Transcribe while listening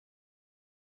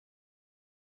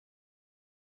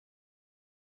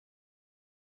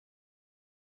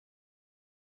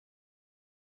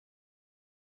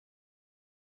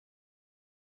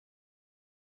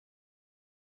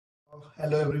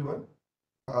Hello everyone.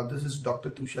 This is Dr.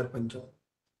 Tushar Panchal,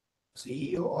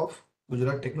 CEO of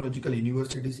Gujarat Technological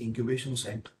University's Incubation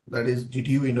Center, that is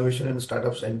GTU Innovation and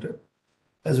Startup Center,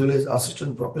 as well as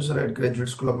Assistant Professor at Graduate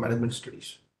School of Management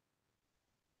Studies.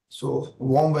 So,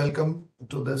 warm welcome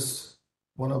to this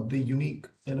one of the unique,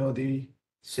 the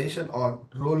session on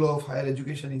role of higher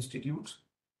education institutes,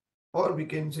 or we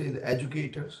can say the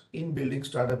educators in building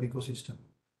startup ecosystem.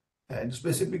 And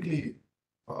specifically,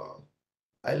 uh,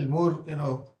 I'll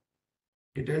more,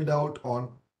 detailed out on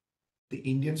the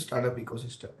Indian startup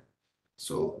ecosystem.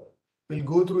 So we'll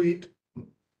go through it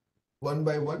one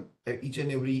by one, each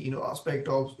and every aspect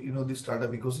of the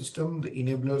startup ecosystem, the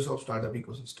enablers of startup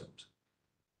ecosystems.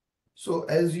 So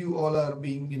as you all are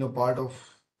being part of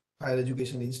higher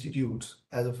education institutes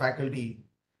as a faculty,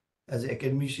 as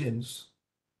academicians,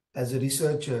 as a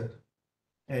researcher,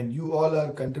 and you all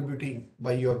are contributing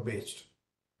by your best.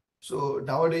 So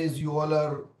nowadays you all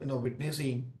are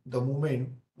witnessing the movement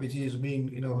which is being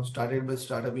started by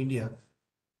Startup India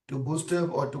to boost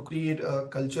up or to create a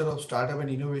culture of startup and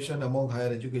innovation among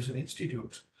higher education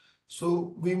institutes.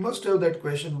 So we must have that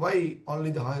question, why only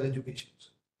the higher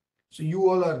educations? So you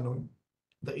all are knowing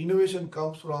the innovation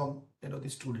comes from the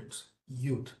students,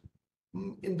 youth,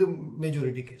 in the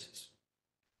majority cases.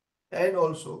 And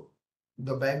also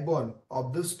the backbone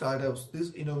of these startups,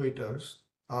 these innovators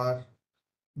are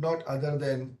not other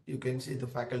than you can say the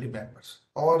faculty members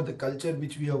or the culture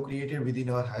which we have created within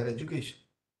our higher education.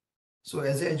 So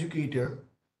as an educator,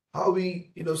 how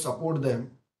we support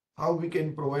them, how we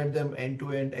can provide them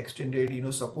end-to-end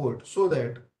extended support so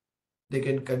that they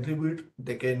can contribute,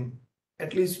 they can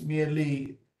at least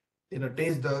merely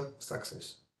taste the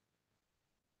success.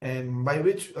 And by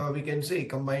which we can say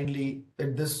combinedly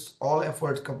that this all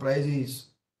efforts comprises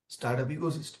startup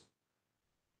ecosystem.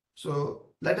 So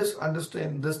let us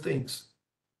understand these things,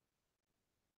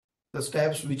 the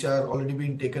steps which are already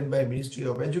being taken by Ministry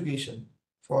of Education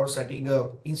for setting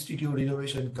up Institute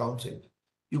Innovation Council.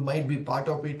 You might be part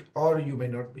of it or you may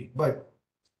not be, but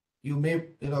you may,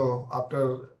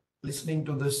 after listening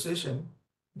to this session,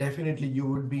 definitely you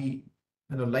would be,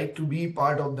 like to be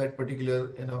part of that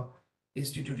particular,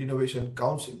 Institute Innovation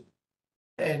Council.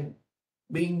 And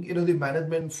being, the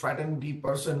management fraternity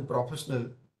person,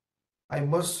 professional, I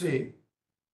must say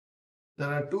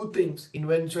there are two things,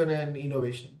 invention and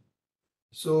innovation.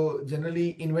 So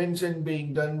generally invention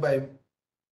being done by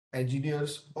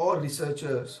engineers or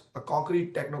researchers, a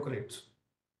concrete technocrats.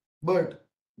 But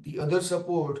the other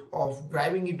support of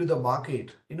driving into the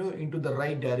market, into the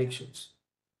right directions.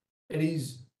 It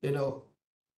is,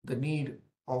 the need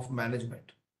of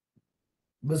management,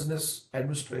 business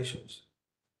administrations,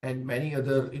 and many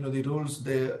other, the roles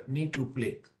they need to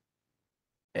play.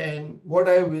 And what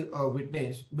I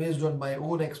witnessed based on my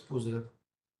own exposure,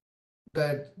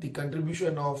 that the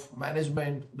contribution of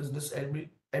management, business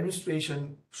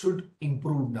administration should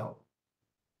improve now.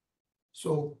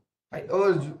 So I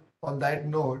urge on that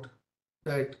note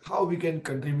that how we can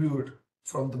contribute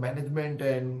from the management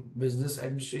and business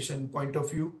administration point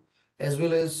of view, as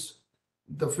well as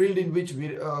the field in which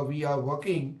we are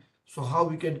working. So how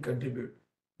we can contribute,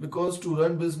 because to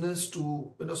run business,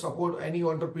 to support any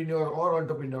entrepreneur or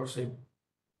entrepreneurship,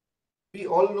 we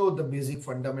all know the basic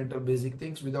fundamental basic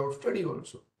things without study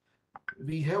also.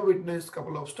 We have witnessed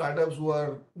couple of startups who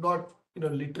are not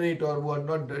literate or who are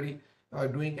not really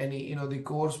doing any the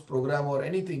course program or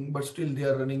anything, but still they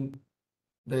are running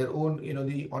their own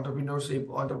the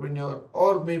entrepreneurship entrepreneur,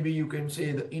 or maybe you can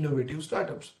say the innovative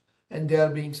startups, and they are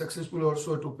being successful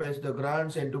also to fetch the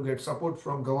grants and to get support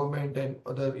from government and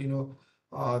other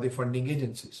the funding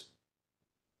agencies.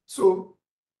 So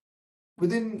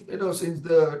within since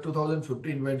the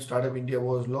 2015 when Startup India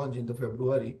was launched in the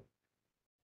February,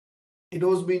 it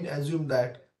was been assumed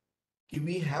that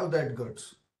we have that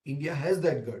guts. India has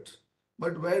that guts,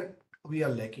 but where we are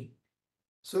lacking.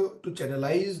 So to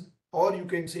channelize, or you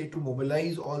can say to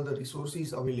mobilize all the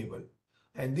resources available,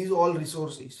 and these all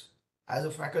resources as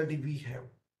a faculty we have.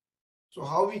 So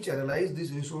how we channelize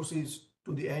these resources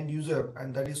to the end user,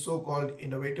 and that is so-called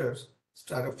innovators,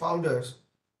 startup founders,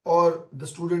 or the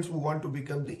students who want to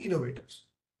become the innovators.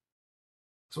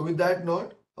 So with that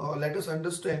note, let us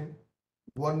understand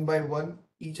one by one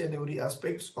each and every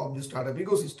aspects of the startup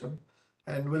ecosystem,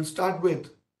 and we'll start with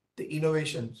the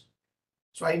innovations.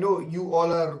 So I know you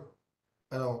all are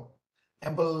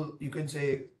ample, you can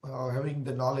say, having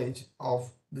the knowledge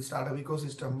of the startup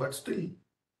ecosystem, but still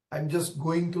I'm just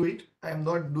going through it. I'm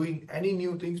not doing any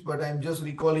new things, but I'm just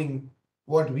recalling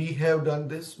what we have done,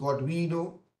 this what we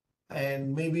know,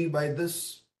 and maybe by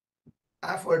this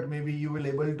effort maybe you will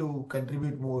able to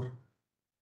contribute more.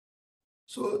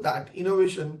 So that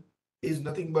innovation is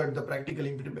nothing but the practical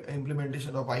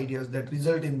implementation of ideas that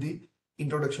result in the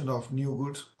introduction of new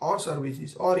goods or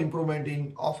services or improvement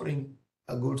in offering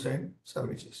goods and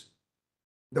services.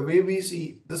 The way we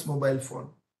see this mobile phone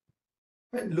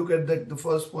and look at that, the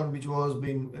first one which was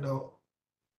being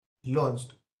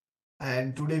launched,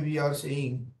 and today we are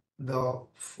seeing the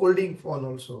folding phone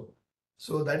also.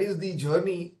 So that is the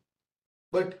journey.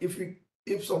 But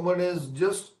if someone has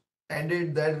just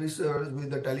ended that research with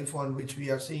the telephone which we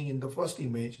are seeing in the first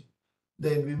image,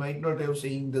 then we might not have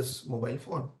seen this mobile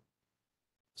phone.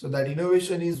 So that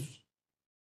innovation is,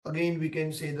 again, we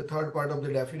can say the third part of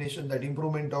the definition, that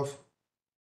improvement of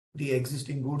the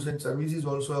existing goods and services is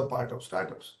also a part of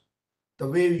startups. The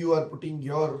way you are putting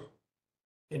your,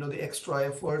 the extra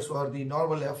efforts or the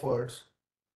normal efforts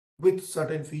with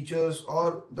certain features,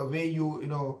 or the way you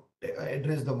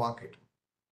address the market,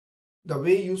 the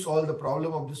way you solve the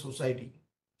problem of the society,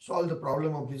 solve the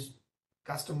problem of this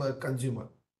customer consumer.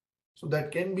 So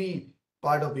that can be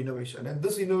part of innovation. And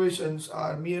these innovations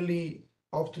are merely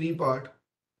of three part: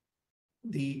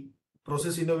 the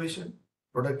process innovation,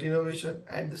 product innovation,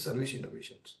 and the service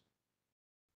innovations.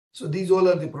 So these all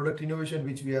are the product innovation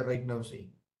which we are right now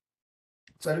seeing.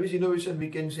 Service innovation, we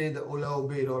can say the Ola,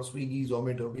 Uber or Swiggy,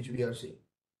 Zomato, which we are seeing.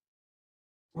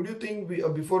 Would you think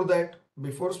before that,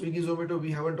 before Swiggy, Zomato,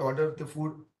 we haven't ordered the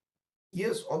food?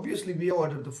 Yes, obviously we have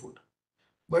ordered the food.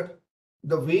 But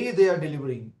the way they are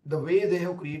delivering, the way they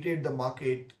have created the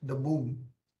market, the boom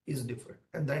is different.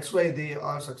 And that's why they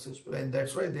are successful. And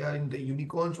that's why they are in the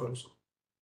unicorns also.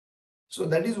 So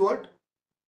that is what,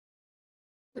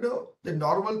 the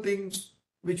normal things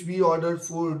which we order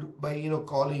food by,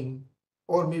 calling,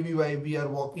 or maybe why we are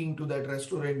walking to that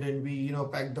restaurant and we,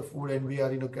 pack the food and we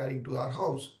are, carrying to our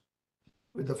house.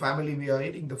 With the family, we are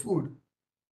eating the food.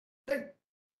 That,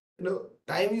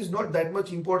 time is not that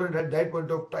much important at that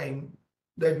point of time,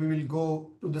 that we will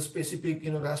go to the specific,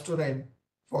 restaurant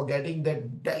for getting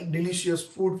that delicious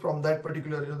food from that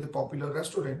particular, the popular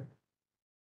restaurant.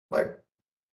 But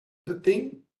the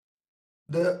thing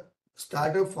the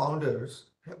startup founders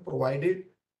have provided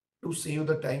to save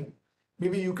the time,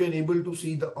 maybe you can able to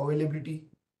see the availability,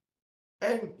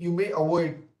 and you may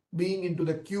avoid being into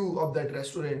the queue of that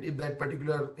restaurant if that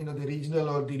particular, the regional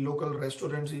or the local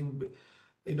restaurants in,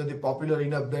 the popular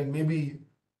enough, then maybe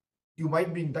you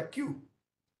might be in the queue.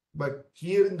 But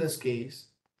here in this case,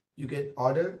 you can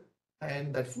order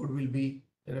and that food will be,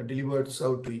 delivered,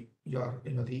 served to your,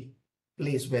 the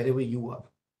place wherever you are.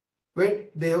 When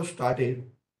they have started,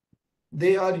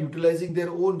 they are utilizing their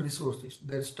own resources,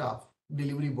 their staff,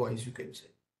 delivery boys, you can say.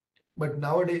 But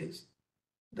nowadays,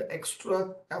 the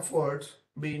extra efforts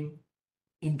being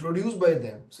introduced by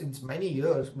them since many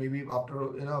years, maybe after,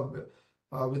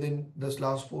 within this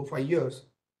last 4 or 5 years,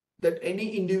 that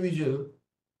any individual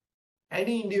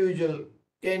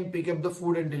can pick up the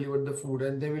food and deliver the food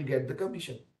and they will get the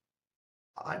commission.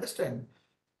 I understand.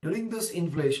 During this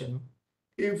inflation,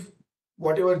 if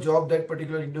whatever job that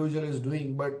particular individual is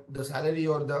doing, but the salary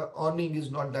or the earning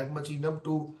is not that much enough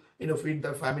to, feed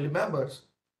their family members.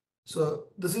 So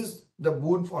this is the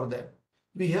boon for them.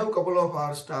 We have a couple of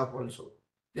our staff also.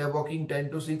 They are working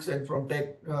 10 to 6, and from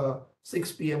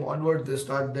 6 p.m. onwards, they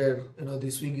start their, the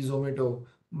Swiggy Zomato,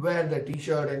 wear the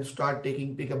t-shirt and start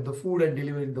pick up the food and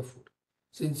delivering the food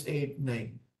since 8,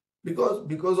 9.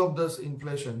 Because of this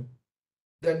inflation,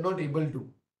 they're not able to.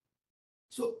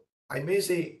 So I may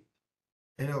say,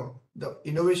 the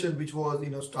innovation which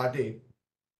was, started,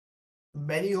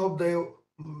 many of the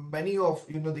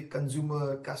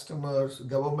consumer, customers,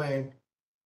 government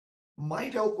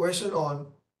might have question on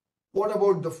what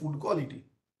about the food quality.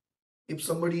 If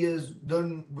somebody is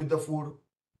done with the food,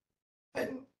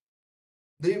 and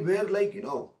they were like,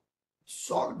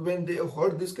 shocked when they have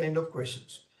heard this kind of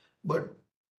questions, but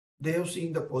they have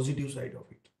seen the positive side of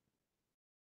it.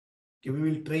 Okay,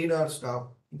 we will train our staff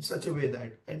in such a way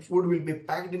that, and food will be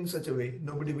packed in such a way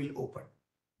nobody will open.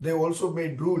 They also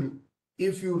made rule,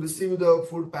 if you receive the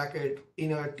food packet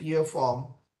in a tier form,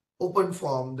 open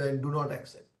form, then do not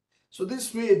accept. So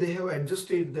this way they have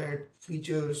adjusted that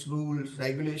features, rules,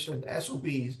 regulation,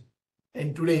 SOPs,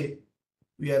 and today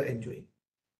we are enjoying.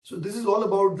 So this is all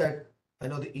about that,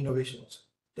 the innovations,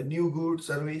 the new good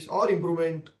service or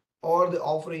improvement or the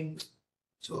offerings.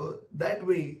 So that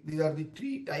way, these are the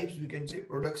three types, we can say: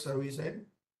 product, service, and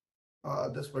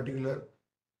this particular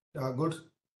goods,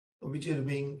 which is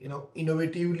being,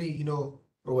 innovatively,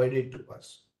 provided to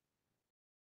us.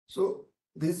 So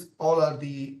these all are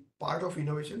the part of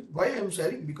innovation. Why I am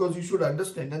sharing? Because you should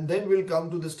understand, and then we'll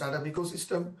come to the startup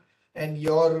ecosystem and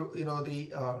your,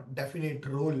 the definite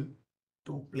role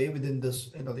to play within this,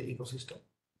 the ecosystem.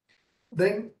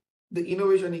 Then the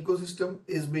innovation ecosystem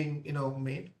is being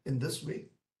made in this way.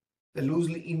 The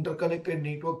loosely interconnected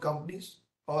network companies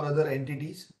or other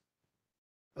entities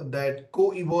that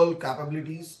co-evolve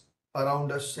capabilities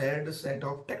around a shared set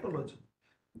of technology,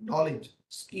 knowledge,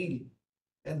 skill,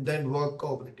 and then work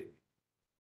cooperatively.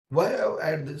 Why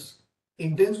I add this?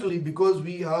 Intentionally, because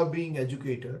we are being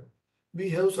educated, we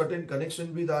have certain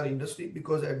connection with our industry,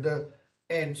 because at the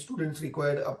end students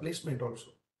require a placement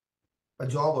also, a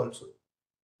job also.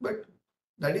 But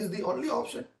that is the only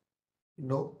option.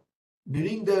 No,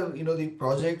 during their the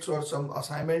projects or some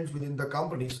assignments within the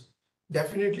companies,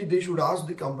 definitely they should ask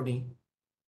the company,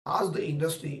 ask the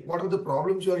industry, what are the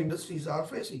problems your industries are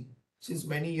facing since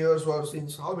many years or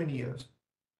since how many years,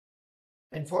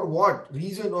 and for what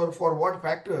reason or for what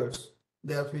factors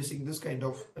they are facing this kind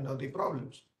of the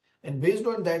problems, and based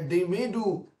on that they may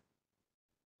do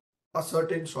a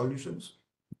certain solutions,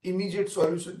 immediate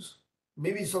solutions,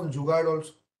 maybe some jugaad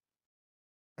also.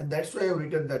 And that's why I've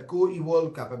written that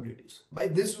co-evolve capabilities. By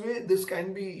this way, this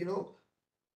can be,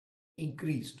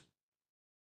 increased.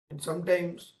 And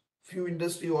sometimes few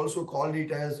industry also call it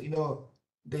as,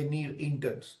 they need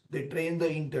interns. They train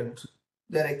the interns.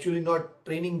 They're actually not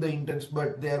training the interns,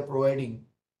 but they are providing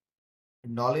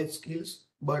knowledge skills.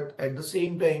 But at the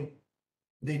same time,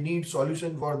 they need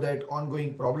solution for that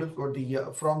ongoing problems for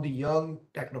from the young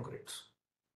technocrats.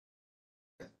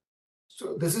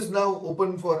 So this is now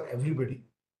open for everybody.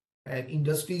 And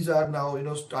industries are now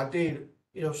started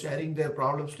sharing their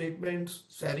problem statements,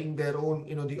 sharing their own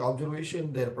the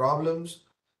observation, their problems,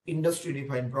 industry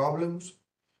defined problems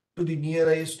to the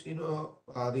nearest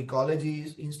the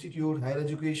colleges, institute, higher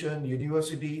education,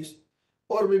 universities,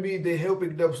 or maybe they have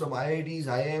picked up some IITs,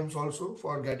 IIMs also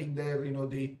for getting their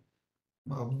the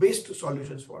best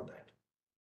solutions for that.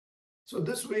 So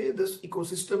this way this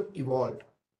ecosystem evolved.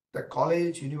 The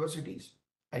college, universities,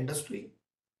 industry,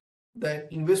 then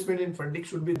investment in funding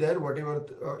should be there. Whatever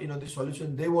the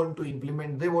solution they want to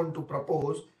implement, they want to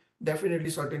propose, definitely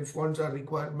certain funds are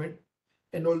requirement.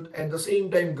 And all, at the same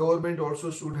time government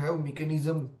also should have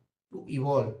mechanism to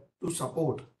evolve, to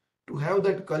support, to have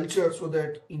that culture, so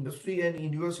that industry and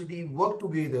university work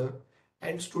together,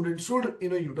 and students should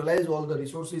utilize all the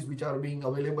resources which are being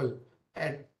available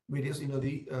at various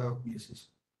the places.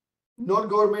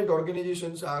 Non-government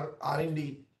organizations are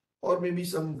R&D, or maybe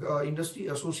some industry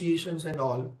associations and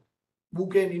all, who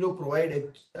can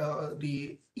provide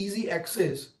the easy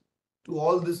access to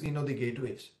all this the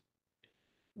gateways.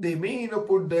 They may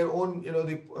put their own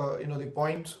the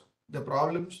points, the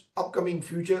problems, upcoming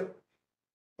future,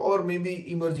 or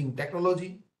maybe emerging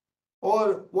technology,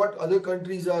 or what other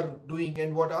countries are doing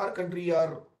and what our country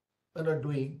are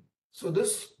doing. So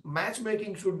this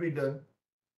matchmaking should be done,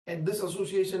 and this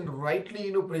association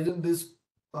rightly present these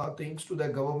things to the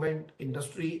government,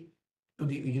 industry, to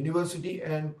the university,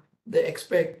 and they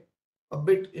expect a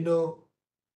bit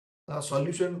a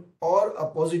solution or a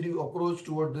positive approach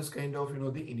toward this kind of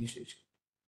the initiative.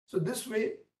 So this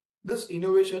way this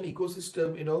innovation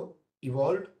ecosystem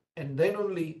evolved, and then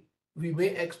only we may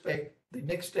expect the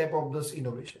next step of this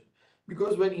innovation.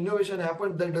 Because when innovation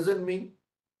happened, that doesn't mean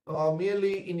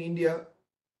merely in India.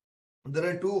 There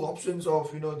are two options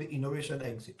of the innovation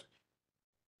exit.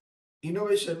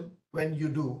 Innovation, when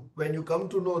you come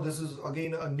to know this is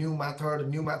again a new method,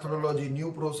 new methodology,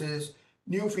 new process,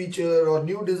 new feature or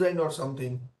new design or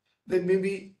something, then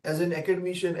maybe as an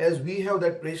academician, as we have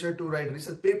that pressure to write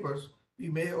research papers, we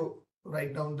may have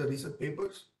write down the research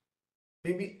papers,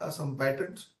 maybe some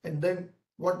patents, and then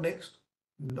what next?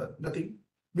 Nothing.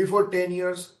 Before 10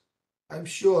 years, I'm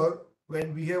sure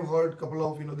when we have heard couple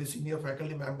of the senior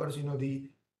faculty members, the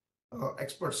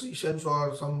expert sessions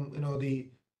or some the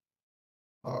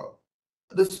uh,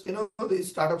 this the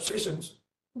startup sessions,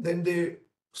 then they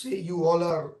say you all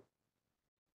are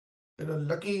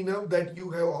lucky enough that you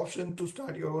have option to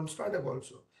start your own startup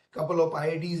also. Couple of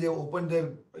IITs have opened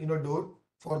their door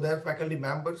for their faculty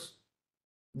members,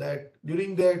 that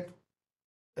during that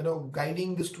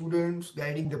guiding the students,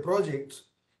 guiding the projects,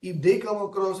 if they come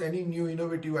across any new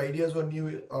innovative ideas or new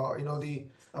the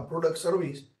product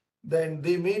service, then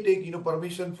they may take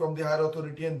permission from the higher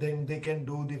authority, and then they can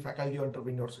do the faculty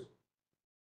entrepreneurship.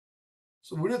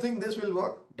 So would you think this will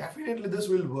work? Definitely this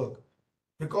will work,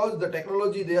 because the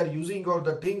technology they are using or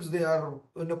the things they are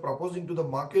proposing to the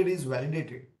market is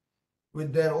validated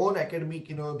with their own academic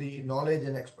the knowledge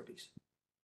and expertise.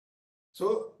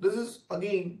 So this is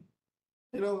again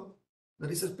the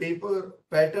research paper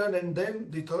pattern, and then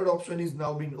the third option is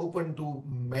now being open to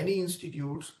many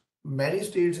institutes. Many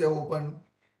states have opened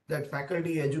that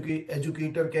faculty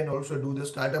educator can also do the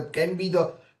startup, can be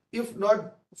the, if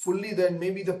not fully, then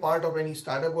maybe the part of any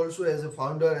startup also as a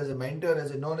founder, as a mentor,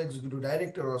 as a non-executive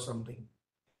director or something.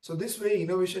 So this way,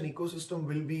 innovation ecosystem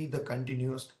will be the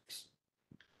continuous things.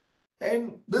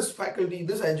 And this faculty,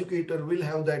 this educator will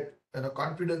have that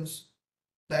confidence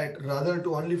that rather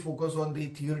to only focus on the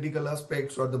theoretical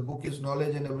aspects or the bookish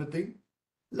knowledge and everything,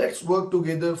 let's work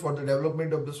together for the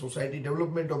development of the society,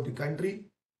 development of the country,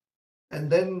 and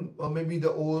then maybe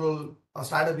the overall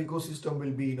startup ecosystem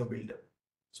will be built up.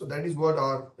 So that is what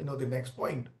our the next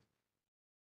point.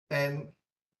 And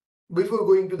before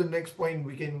going to the next point,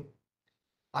 we can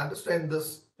understand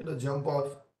this jump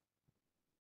of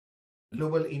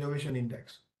global innovation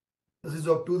index. This is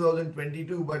of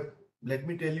 2022, but let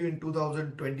me tell you, in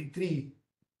 2023,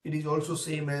 it is also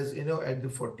same as at the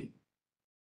 40.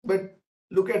 But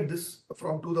look at this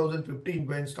from 2015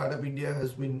 when Startup India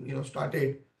has been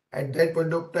started. At that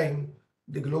point of time,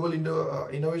 the global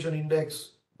innovation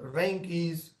index rank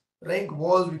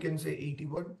was, we can say,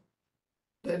 81.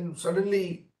 Then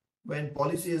suddenly, when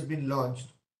policy has been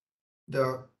launched,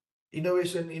 the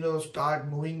innovation start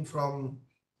moving from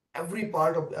every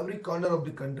part of every corner of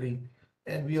the country,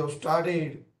 and we have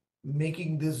started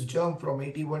making this jump from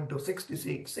 81 to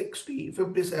 66, 60,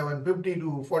 57,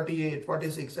 52, 48,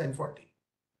 46, and 40.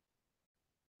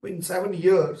 In 7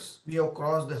 years, we have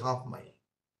crossed the half mile.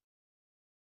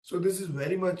 So this is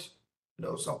very much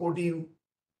supportive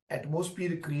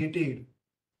atmosphere created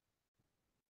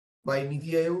by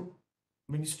Niti Aayog,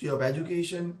 Ministry of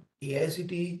Education,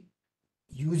 AICT,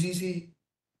 UGC,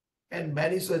 and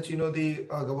many such the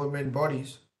government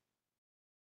bodies.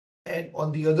 And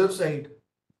on the other side,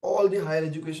 all the higher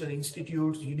education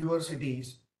institutes,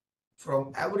 universities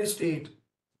from every state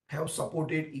have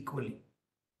supported equally.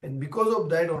 And because of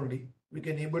that only, we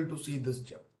can able to see this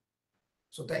jump.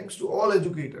 So thanks to all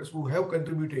educators who have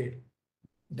contributed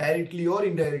directly or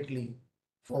indirectly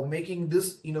for making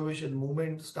this innovation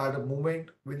movement, startup movement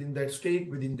within that state,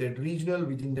 within that regional,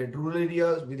 within that rural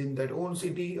areas, within that own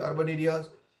city, urban areas,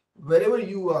 wherever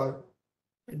you are.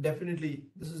 And definitely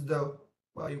this is the,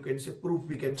 you can say, proof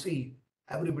we can see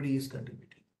everybody is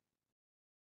contributing.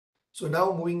 So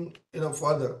now moving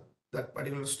further, that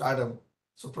particular startup.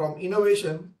 So from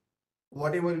innovation,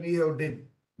 whatever we have did,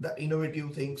 the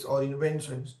innovative things or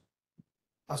inventions,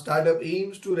 a startup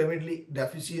aims to remedy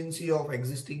deficiency of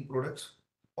existing products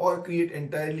or create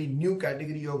entirely new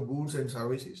category of goods and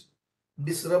services,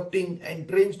 disrupting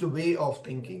entrenched way of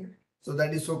thinking. So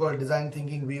that is so-called design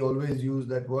thinking. We always use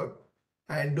that word,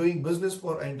 and doing business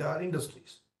for entire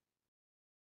industries.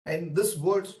 And this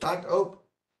word startup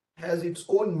has its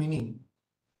own meaning.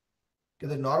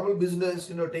 The normal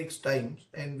business takes time,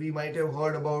 and we might have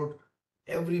heard about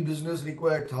every business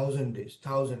required 1,000 days,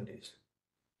 1,000 days.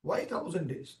 Why 1,000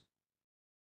 days?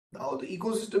 Now the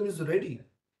ecosystem is ready.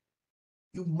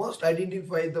 You must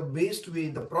identify the best way,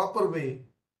 the proper way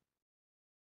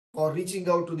for reaching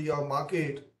out to your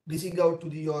market, reaching out to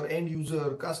your end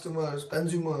user, customers,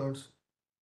 consumers.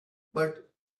 But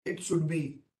it should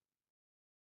be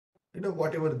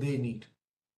whatever they need,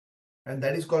 and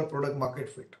that is called product market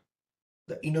fit.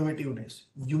 The innovativeness,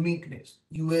 uniqueness,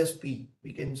 USP,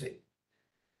 we can say.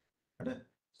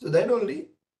 So then only,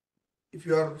 if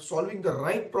you are solving the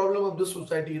right problem of the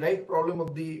society, right problem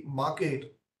of the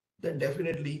market, then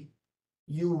definitely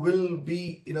you will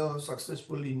be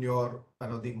successful in your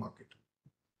the market.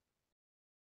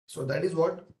 So that is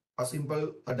what a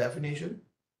simple definition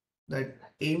that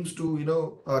aims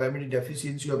to remedy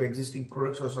deficiency of existing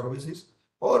products or services,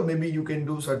 or maybe you can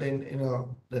do certain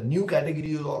the new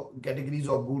categories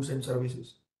of goods and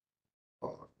services,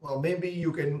 or maybe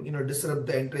you can disrupt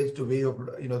the entrenched way of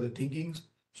the thinkings.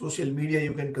 Social media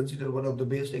you can consider one of the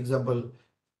best example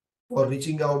for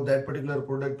reaching out that particular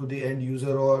product to the end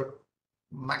user or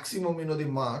maximum the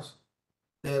mass.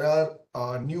 There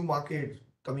are new markets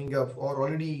coming up or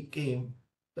already came,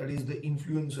 that is the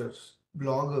influencers,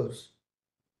 bloggers.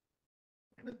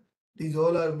 These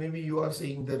all are, maybe you are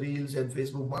seeing the reels and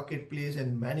Facebook marketplace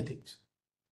and many things.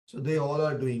 So they all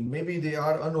are doing, maybe they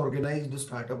are unorganized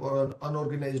startup or an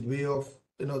unorganized way of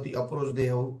the approach they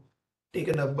have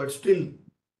taken up, but still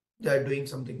they are doing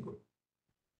something good.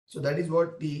 So that is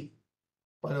what the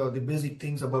basic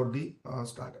things about the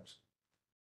startups.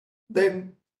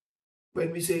 Then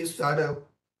when we say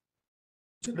startup,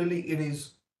 generally it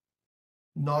is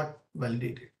not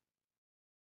validated.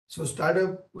 So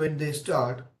startup, when they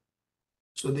start,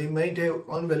 so they might have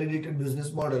unvalidated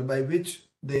business model by which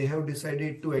they have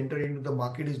decided to enter into the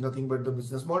market is nothing but the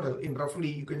business model in roughly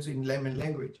you can say in layman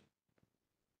language.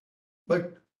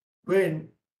 But when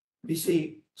we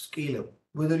say scale up,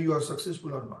 whether you are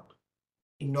successful or not,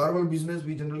 in normal business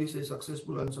we generally say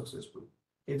successful, unsuccessful.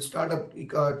 in startup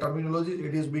terminology,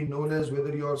 it is being known as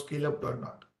whether you are scale up or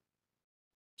not.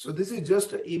 So this is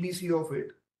just a ABC of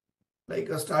it. Like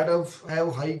a startup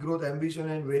have high growth ambition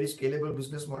and very scalable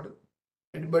business model,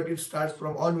 and but it starts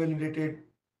from unvalidated,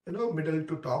 middle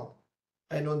to top.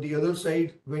 And on the other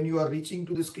side, when you are reaching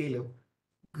to the scale up,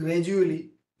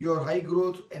 gradually your high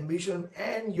growth ambition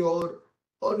and your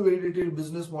unvalidated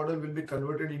business model will be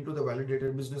converted into the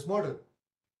validated business model,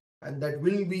 and that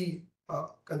will be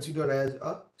considered as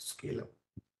a scale up.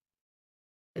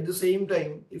 At the same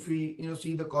time, if we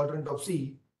see the quadrant of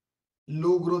C,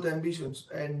 low growth ambitions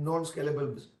and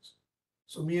non-scalable business.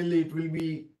 So merely it will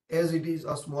be as it is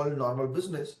a small normal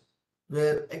business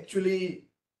where actually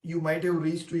you might have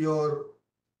reached to your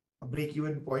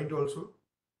break-even point also,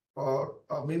 or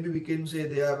maybe we can say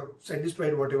they are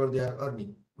satisfied whatever they are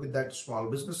earning with that small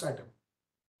business setup.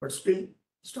 But still,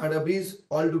 startup is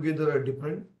altogether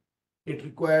different. It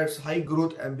requires high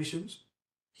growth ambitions.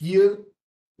 Here,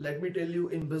 let me tell you,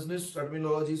 in business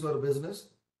terminologies or business,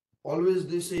 always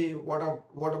they say what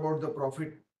about the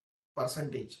profit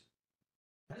percentage?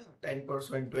 10%,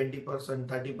 20%,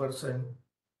 30%.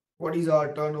 What is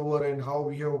our turnover and how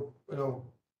we have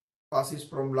passes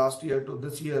from last year to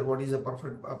this year? What is the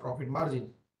profit margin?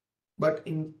 But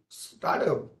in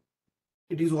startup,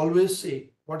 it is always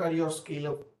say what are your scale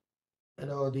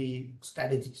up, the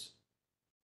strategies.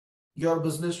 Your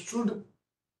business should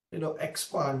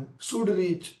expand, should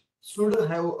reach, should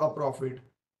have a profit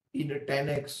in a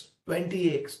 10x,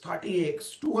 20x,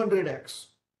 30x, 200x.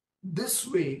 This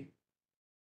way,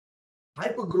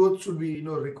 hyper growth should be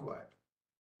required,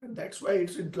 and that's why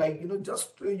it's like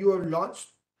just you are launched,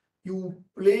 you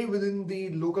play within the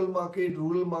local market,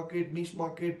 rural market, niche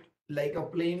market like a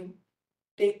plane,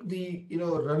 take the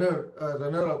runner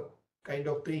up kind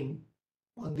of thing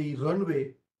on the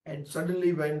runway, and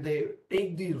suddenly when they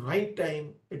take the right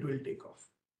time, it will take off.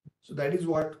 So that is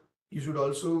what you should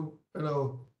also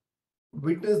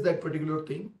witness that particular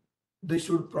thing. They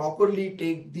should properly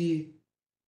take the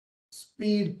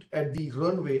speed at the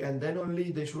runway, and then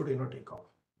only they should take off.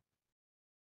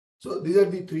 So these are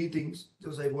the three things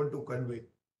just I want to convey: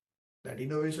 that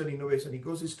innovation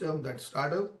ecosystem, that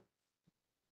startup,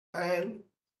 and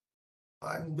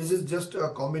this is just a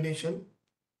combination,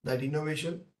 that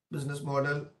innovation, business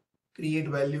model, create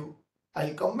value.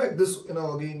 I'll come back this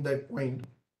again that point,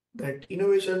 that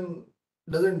innovation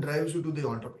doesn't drive you to the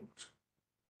entrepreneurs.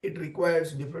 It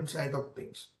requires different set of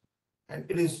things, and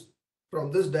it is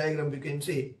from this diagram we can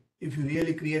say if you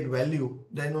really create value,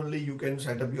 then only you can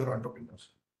set up your entrepreneurs.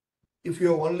 If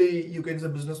you're only you can say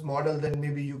business model, then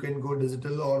maybe you can go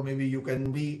digital, or maybe you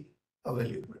can be a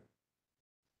value brand.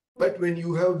 But when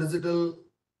you have digital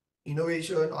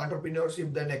innovation,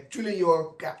 entrepreneurship, then actually you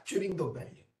are capturing the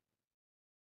value,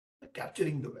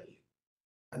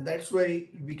 and that's why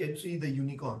we can see the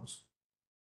unicorns.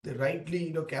 They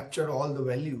rightly capture all the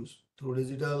values through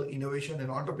digital innovation and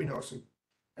entrepreneurship,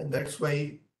 and that's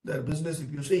why their business,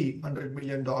 if you see $100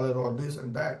 million or this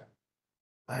and that,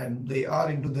 and they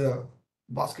are into the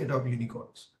basket of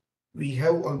unicorns. We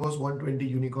have almost 120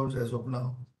 unicorns as of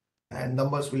now, and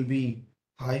numbers will be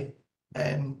high.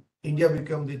 And India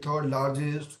became the third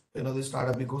largest, the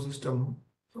startup ecosystem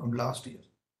from last year.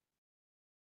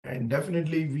 And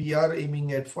definitely we are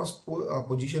aiming at first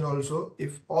position also,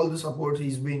 if all the support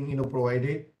is being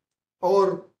provided,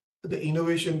 or the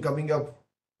innovation coming up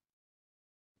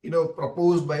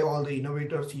proposed by all the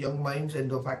innovators, young minds,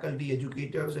 and the faculty,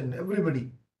 educators, and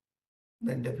everybody,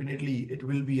 then definitely it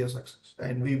will be a success,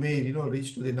 and we may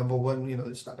reach to the number one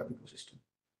the startup ecosystem.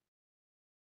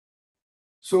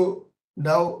 So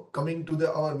now coming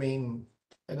to our main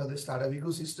the startup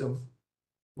ecosystem.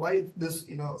 Why this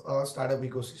startup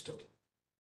ecosystem?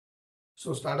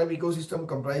 So startup ecosystem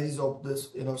comprises of this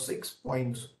 6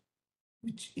 points,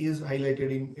 which is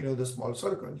highlighted in the small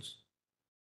circles.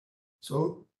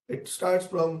 So it starts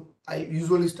from, I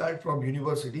usually start from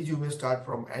universities. You may start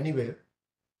from anywhere.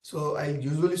 So I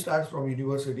usually start from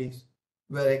universities,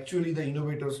 where actually the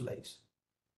innovators lies.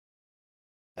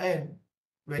 And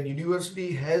when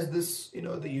university has this,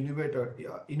 the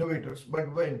innovators,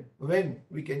 but when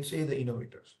we can say the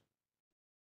innovators,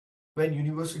 when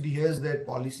university has their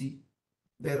policy,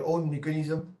 their own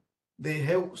mechanism, they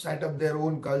have set up their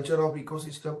own culture of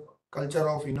ecosystem, culture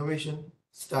of innovation,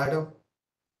 startup,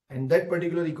 and that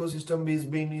particular ecosystem is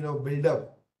being built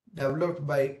up, developed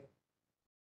by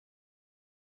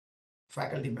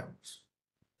faculty members,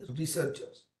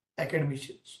 researchers,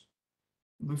 academicians.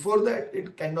 Before that,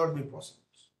 it cannot be possible.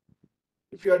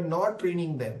 If you are not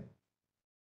training them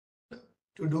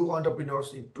to do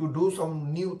entrepreneurship, to do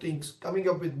some new things, coming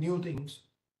up with new things,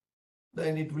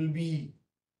 then it will be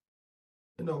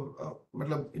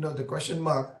the question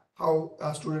mark, how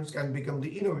students can become the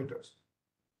innovators.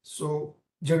 So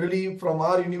generally from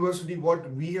our university,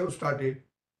 what we have started,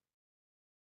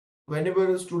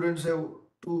 whenever students have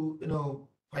to,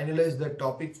 finalize that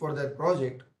topic for that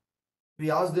project,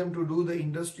 we ask them to do the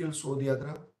industrial Sodh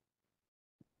Yatra,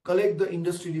 collect the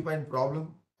industry defined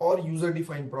problem or user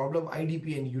defined problem,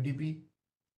 IDP and UDP,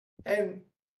 and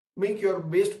make your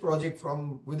based project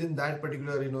from within that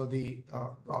particular, the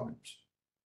problems.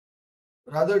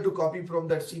 Rather to copy from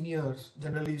that seniors,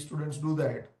 generally students do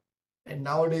that. And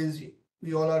nowadays,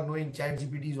 we all are knowing chat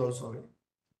GPT is also available.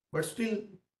 But still,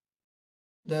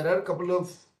 there are a couple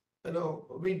of,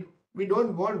 we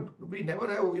don't want, we never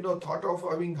have, thought of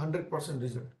having 100%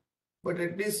 result. But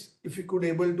at least if you could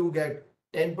able to get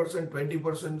 10%,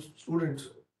 20% students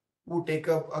who take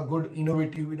up a good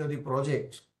innovative, the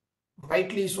projects,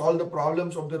 rightly solve the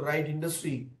problems of the right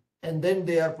industry, and then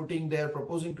they are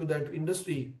proposing to that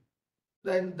industry,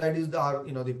 then that is our,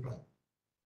 the plan.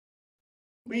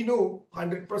 We know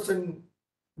 100%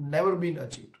 never been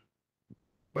achieved,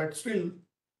 but still,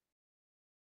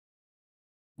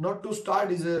 not to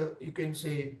start is a, you can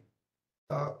say,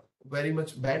 very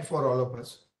much bad for all of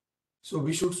us. So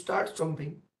we should start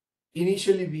something.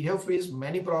 Initially, we have faced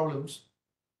many problems.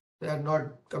 They are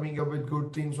not coming up with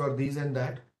good things or these and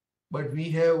that, but we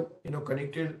have,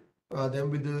 connected them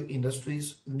with the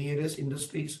industries, nearest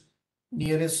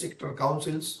sector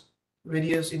councils,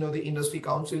 various, the industry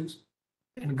councils,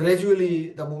 and gradually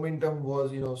the momentum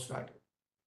was, started.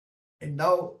 And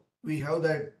now we have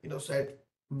that, set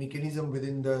mechanism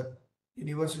within the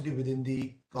university, within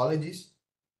the colleges,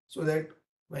 so that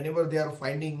whenever they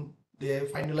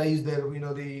finalize their,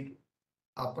 the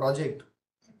project,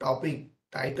 topic,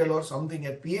 title or something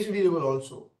at PhD level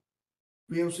also,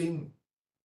 we have seen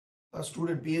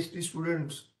PhD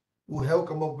students who have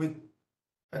come up with,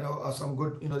 some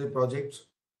good, the projects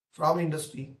from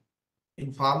industry.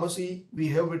 In pharmacy, we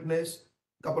have witnessed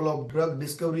a couple of drug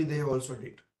discovery they have also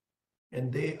did.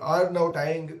 And they are now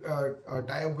tie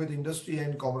up with industry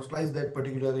and commercialize that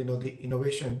particular, the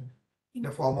innovation in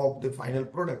the form of the final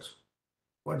products.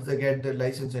 Once they get the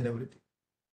license and everything.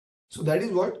 So that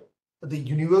is what the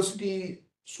university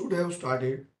should have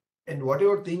started. And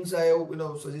whatever things I have,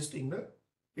 suggesting,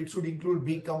 it should include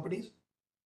big companies.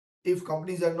 If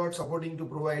companies are not supporting to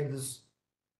provide this,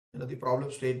 the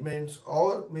problem statements,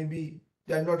 or maybe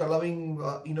they are not allowing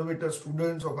innovator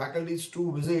students or faculties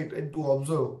to visit and to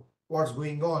observe what's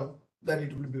going on, then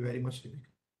it will be very much difficult.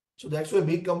 So that's why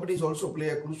big companies also play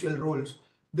a crucial roles.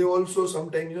 They also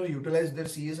sometimes, utilize their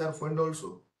CSR fund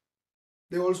also.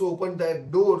 They also open their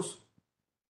doors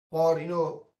for,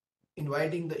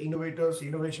 inviting the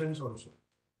innovations also.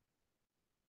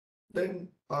 Then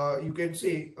you can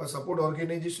say support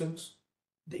organizations,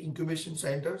 the incubation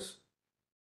centers,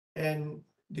 and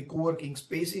the co-working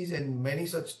spaces, and many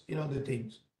such, the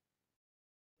things.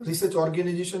 Research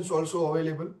organizations also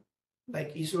available,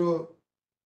 like ISRO,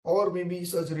 or maybe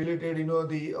such related,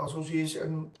 the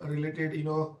association related,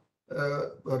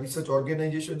 research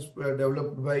organizations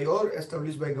developed by or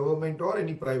established by government or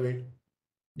any private.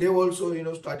 They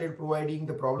also, started providing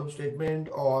the problem statement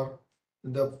or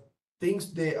the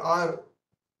things they are,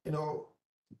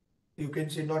 you can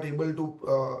say not able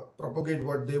to propagate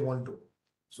what they want to.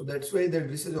 So that's why the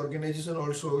research organization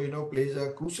also, plays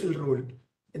a crucial role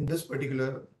in this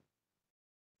particular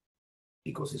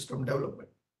ecosystem development.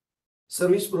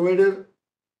 Service provider,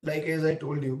 like as I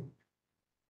told you,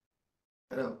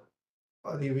 the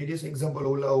various example,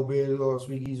 Ola, Uber, or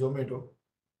Swiggy, Zomato.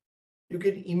 You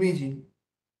can imagine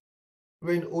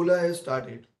when Ola has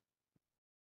started,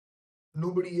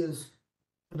 nobody has,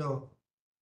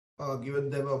 given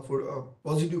them a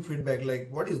positive feedback like,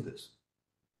 what is this?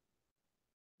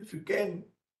 If you can,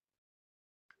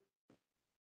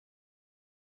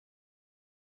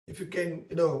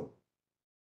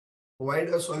 provide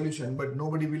a solution, but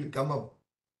nobody will come up,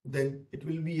 then it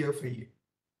will be a failure.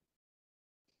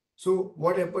 So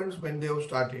what happens when they have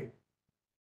started?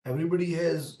 Everybody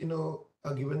has,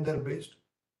 given their best,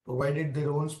 provided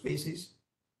their own spaces.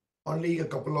 Only a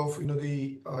couple of,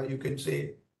 you can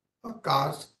say,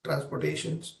 cars,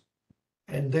 transportations,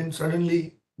 and then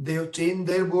suddenly they have changed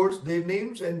their boards, their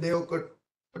names, and they have got,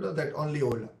 that only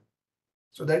Ola.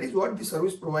 So that is what the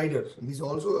service providers. This is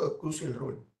also a crucial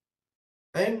role.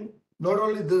 And not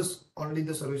only this, only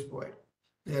the service provider.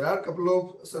 There are a couple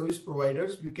of service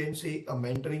providers. You can say a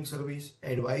mentoring service,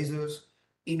 advisors,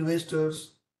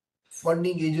 investors,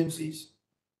 funding agencies,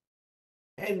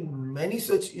 and many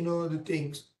such, the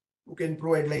things who can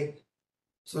provide, like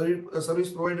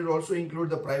service provider also include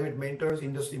the private mentors,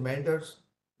 industry mentors,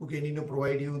 who can,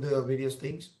 provide you the various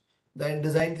things. then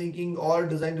design thinking or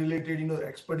design related,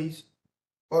 expertise,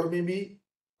 or maybe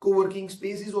co-working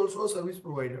space is also a service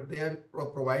provider. They are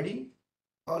providing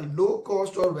a low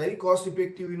cost or very cost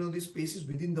effective, these spaces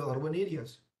within the urban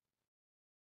areas.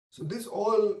 So this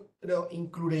all,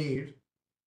 included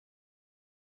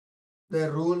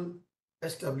their role,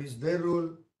 established their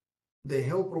role, they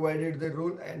have provided their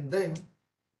role, and then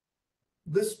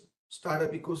this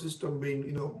startup ecosystem being,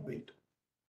 built.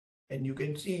 And you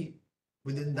can see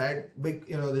within that big,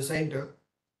 the center,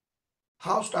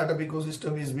 how startup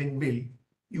ecosystem is being built.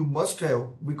 You must have,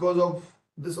 because of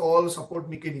this all support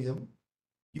mechanism,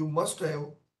 you must have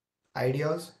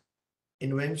ideas,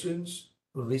 inventions,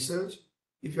 research.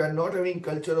 If you are not having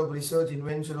culture of research,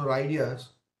 invention, or ideas,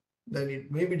 then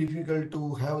it may be difficult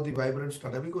to have the vibrant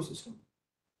startup ecosystem.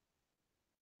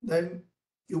 Then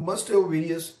you must have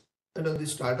various, the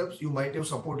startups you might have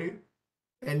supported.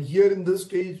 And here in this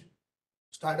stage,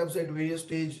 startups at various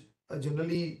stage,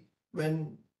 generally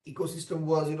when ecosystem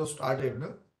was, started,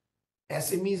 no?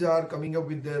 SMEs are coming up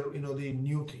with their, the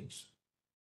new things.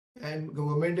 And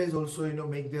government has also,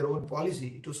 make their own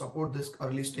policy to support this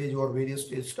early stage or various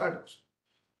stage startups.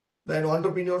 Then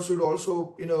entrepreneurs should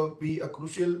also, be a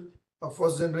crucial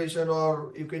first generation,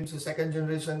 or you can say second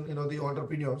generation, the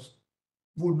entrepreneurs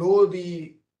who know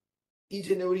the each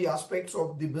and every aspects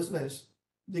of the business.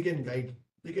 They can guide,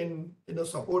 they can,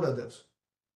 support others.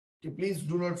 Okay, please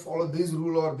do not follow this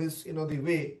rule or this, the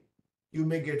way you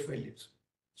may get failures.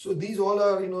 So these all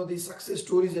are, the success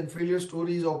stories and failure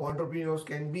stories of entrepreneurs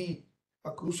can be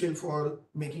crucial for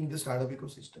making the startup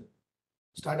ecosystem.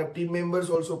 Startup team members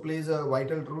also plays a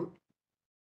vital role.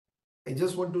 I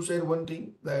just want to share one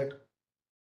thing that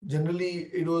generally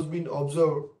it was been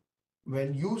observed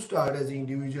when you start as an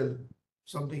individual,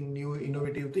 something new,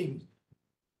 innovative things,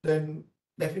 then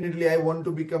definitely I want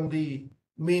to become the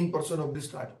main person of the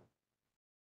startup.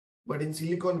 But in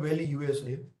Silicon Valley,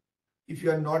 USA, if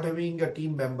you are not having a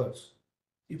team members,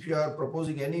 if you are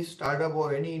proposing any startup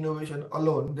or any innovation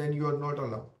alone, then you are not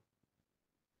allowed.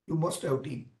 You must have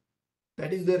team.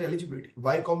 That is their eligibility.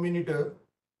 Y Combinator,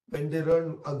 when they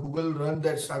run a Google run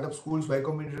their startup schools, Y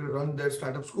Combinator run their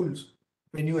startup schools.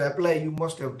 When you apply, you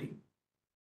must have team.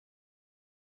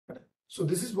 So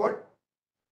this is what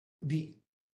the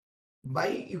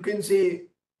why you can say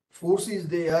forces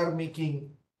they are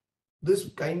making this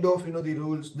kind of the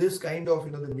rules, this kind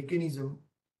of the mechanism,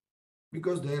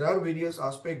 because there are various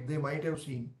aspects they might have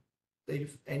seen that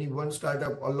if any one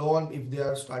startup alone, if they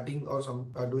are starting or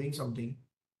some are doing something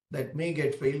that may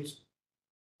get fails,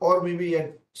 or maybe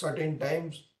at certain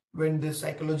times when they're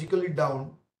psychologically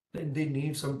down, then they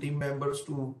need some team members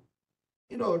to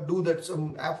do that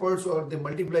some efforts, or they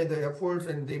multiply the efforts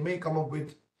and they may come up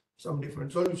with some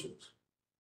different solutions.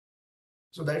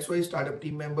 So that's why startup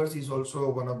team members is also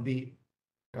one of the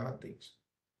things.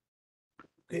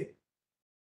 Okay.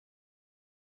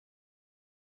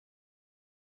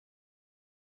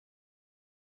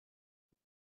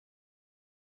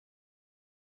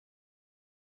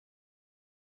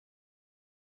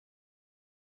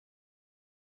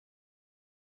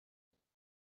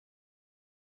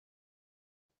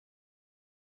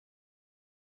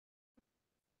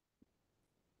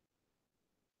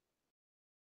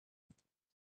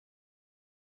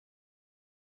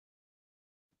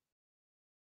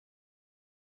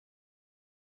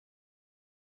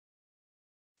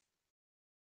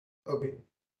 Okay.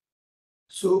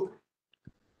 So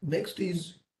next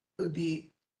is the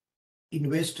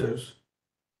investors,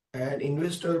 and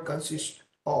investor consists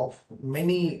of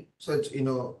many such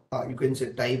you can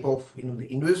say type of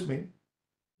the investment.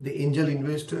 The angel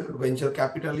investor, venture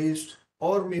capitalist,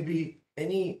 or maybe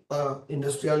any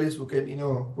industrialist who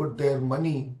can put their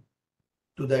money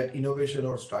to that innovation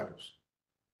or startups.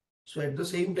 So at the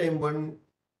same time, when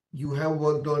you have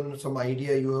worked on some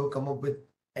idea, you have come up with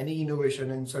any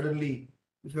innovation, and suddenly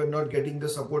if you are not getting the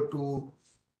support to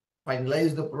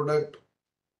finalize the product,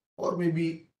 or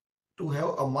maybe to have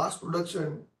a mass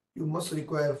production, you must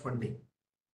require funding.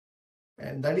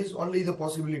 And that is only the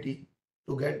possibility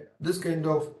to get this kind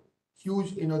of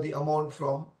huge, the amount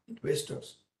from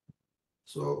investors.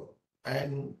 So,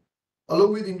 and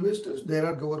along with investors, there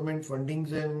are government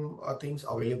fundings and things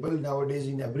available nowadays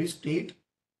in every state,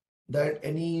 that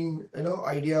any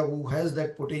idea who has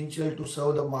that potential to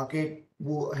serve the market,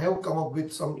 who have come up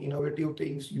with some innovative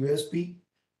things, USP,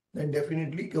 then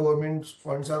definitely government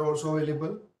funds are also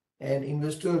available, and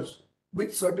investors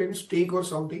with certain stake or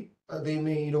something, they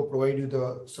may provide you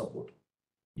the support.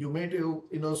 You may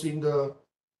have seen the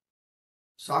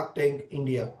Shark Tank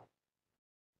India.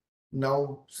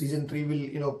 Now season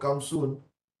 3 will come soon,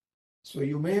 so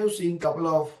you may have seen couple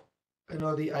of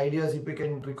the ideas, if you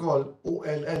can recall,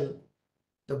 OLL,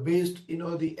 the based,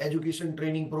 the education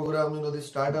training program, the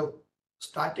startup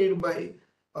started by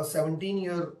a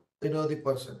 17-year, the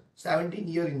person,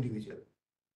 17-year individual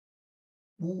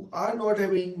who are not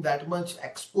having that much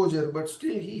exposure, but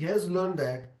still he has learned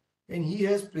that, and he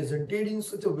has presented in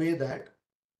such a way that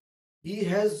he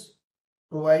has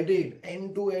provided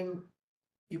end to end,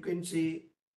 you can say,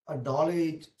 a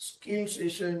knowledge, skill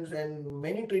sessions, and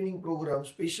many training programs,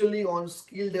 especially on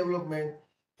skill development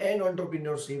and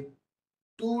entrepreneurship,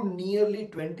 to nearly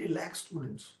 20 lakh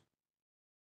students.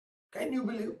 Can you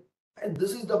believe? And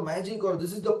this is the magic, or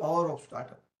this is the power of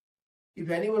startup. If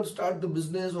anyone start the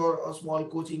business or a small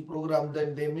coaching program,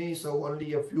 then they may serve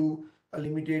only a few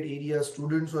limited area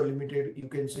students, or limited, you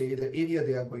can say, the area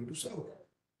they are going to serve.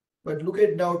 But look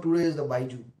at now, today is the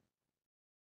Baiju.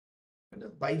 And the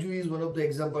Baiju is one of the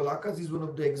example. Akash is one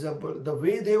of the example. The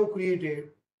way they have created,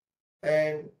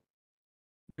 and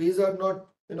these are not,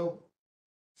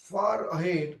 far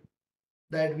ahead,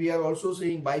 that we are also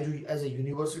saying Baiju as a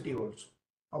university also,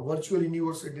 a virtual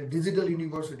university, digital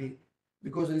university,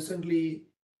 because recently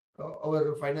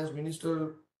our finance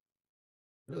minister,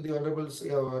 the Honorable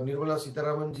Nirmala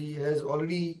Sitharaman ji, has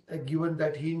already given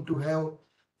that hint to have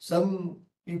some,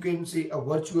 you can say, a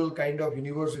virtual kind of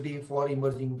university for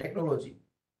emerging technology.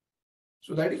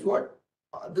 So that is what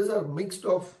these are mixed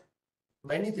of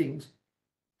many things,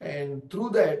 and through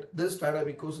that, this startup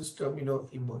ecosystem,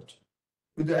 emerge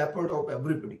with the effort of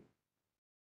everybody.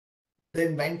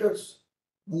 Then mentors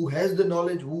who has the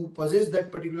knowledge, who possess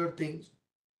that particular things,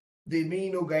 they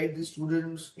may, guide the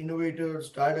students, innovators,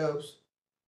 startups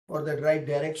for the right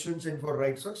directions and for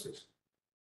right success.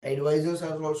 Advisors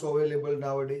are also available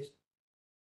nowadays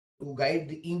to guide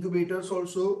the incubators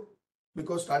also,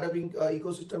 because startup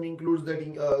ecosystem includes that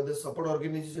the support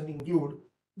organization include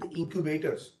the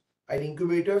incubators, and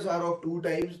incubators are of two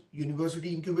types: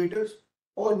 university incubators,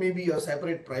 or maybe a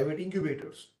separate private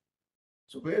incubators.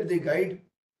 So where they guide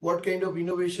what kind of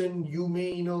innovation you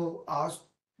may, ask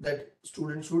that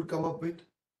students should come up with,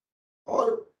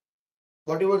 or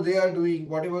whatever they are doing,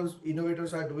 whatever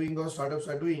innovators are doing or startups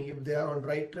are doing, if they are on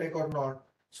right track or not.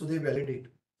 So they validate.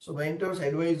 So mentors,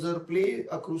 advisor play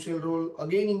a crucial role,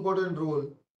 again important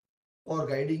role, for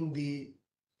guiding the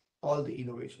all the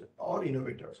innovation or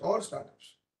innovators or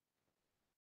startups.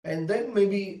 And then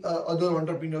maybe other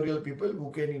entrepreneurial people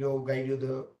who can, guide you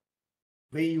the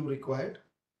way you required.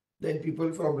 Then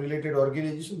people from related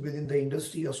organizations within the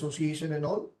industry, association and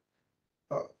all.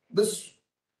 This,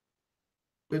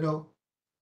 you know,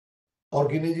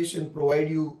 organization provide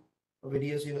you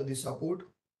various, the support,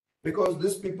 because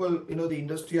these people, the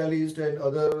industrialists and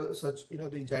other such,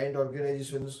 the giant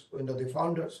organizations, the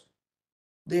founders,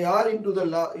 they are into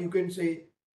the, you can say,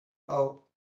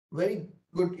 very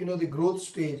good, the growth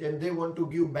stage, and they want to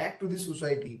give back to the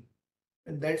society.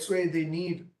 And that's why they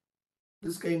need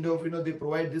this kind of, they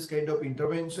provide this kind of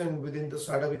intervention within the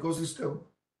startup ecosystem,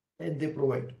 and they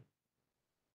provide.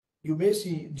 You may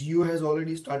see Geo has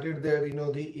already started their,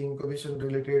 the incubation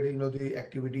related, the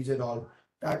activities and all.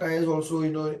 Tata has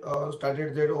also,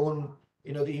 started their own,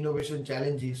 the innovation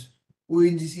challenges.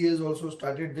 ONGC has also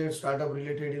started their startup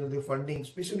related, the funding,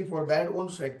 especially for their own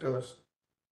sectors.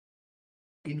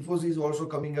 Infosys is also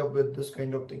coming up with this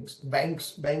kind of things.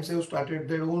 Banks have started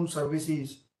their own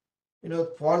services,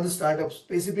 for the startups,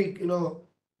 specific,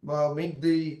 make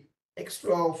the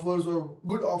extra offers or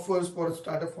good offers for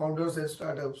startup founders and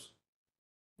startups.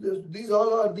 These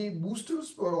all are the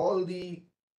boosters for all the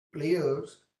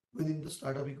players within the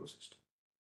startup ecosystem.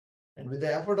 And with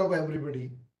the effort of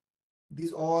everybody,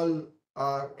 these all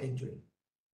are enjoying.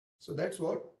 So that's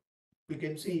what we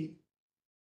can see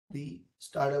the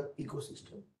startup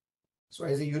ecosystem. So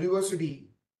as a university,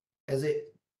 as a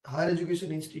higher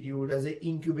education institute, as an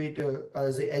incubator,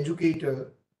 as an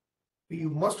educator, you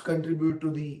must contribute to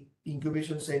the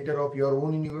incubation center of your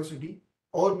own university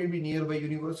or maybe nearby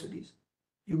universities.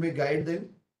 You may guide them.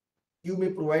 You may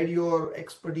provide your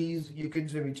expertise. You can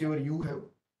say whichever you have.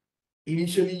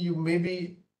 Initially, you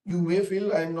may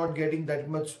feel I'm not getting that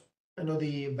much,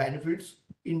 the benefits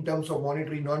in terms of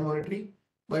monetary, non-monetary.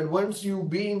 But once you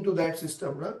be into that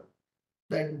system,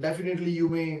 then definitely you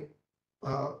may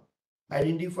uh,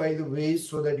 identify the ways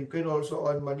so that you can also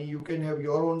earn money. You can have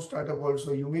your own startup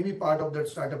also. You may be part of that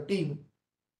startup team.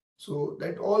 So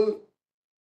that all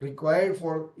required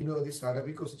for, the startup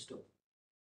ecosystem.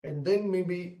 And then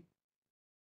maybe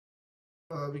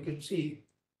we can see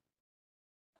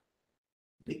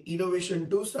the innovation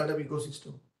to startup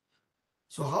ecosystem.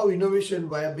 So how innovation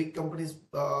via big companies,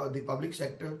 the public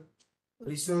sector,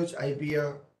 research,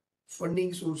 IPR,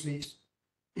 funding sources,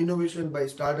 innovation by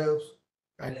startups,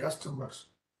 and customers.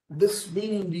 This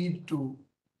will lead to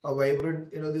a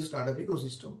vibrant, this startup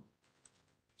ecosystem.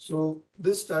 So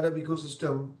this startup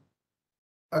ecosystem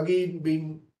again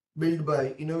being built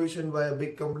by innovation by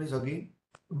big companies again,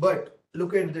 but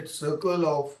look at that circle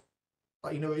of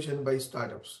innovation by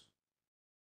startups.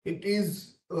 It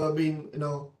is being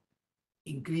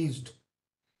increased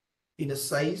in a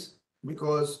size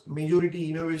because majority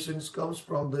innovations comes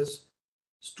from this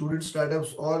student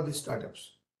startups or the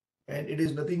startups, and it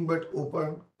is nothing but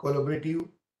open, collaborative,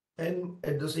 and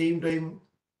at the same time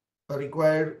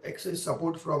required access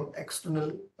support from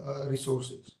external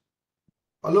resources.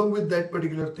 Along with that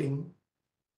particular thing,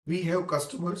 we have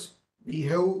customers, we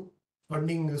have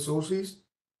funding resources,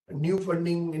 new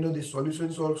funding, the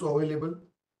solutions also available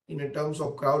in terms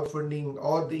of crowdfunding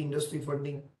or the industry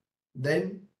funding,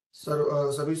 then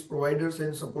service providers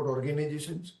and support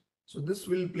organizations. So this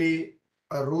will play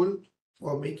a role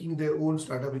for making their own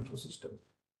startup ecosystem.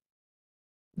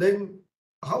 Then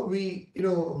how we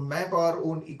map our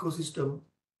own ecosystem.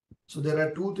 So there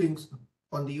are two things.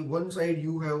 On the one side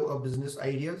you have a business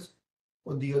ideas,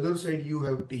 on the other side you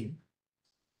have team.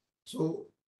 So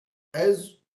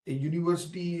as a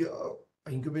university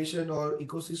incubation or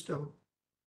ecosystem,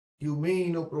 you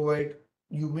may provide,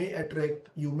 you may attract,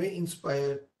 you may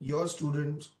inspire your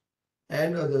students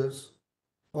and others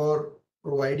for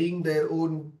providing their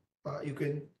own you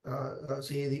can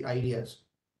say the ideas.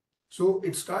 So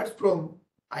it starts from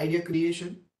idea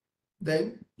creation,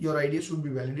 then your idea should be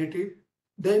validated,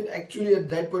 then actually at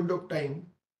that point of time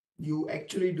you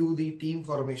actually do the team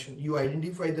formation. You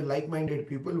identify the like-minded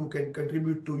people who can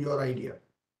contribute to your idea.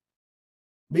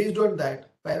 Based on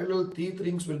that, parallel three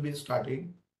things will be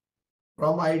starting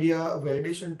from idea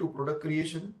validation to product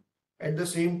creation. At the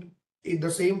same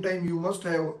time, you must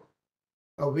have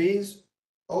a ways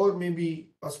or maybe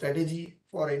a strategy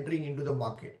for entering into the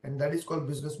market, and that is called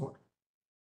business model,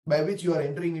 by which you are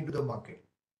entering into the market.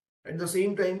 At the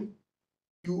same time,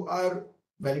 you are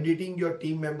validating your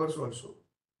team members also,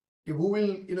 who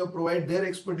will provide their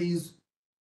expertise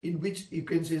in which you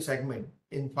can say segment,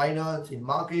 in finance, in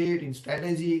market, in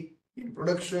strategy, in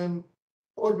production,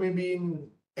 or maybe in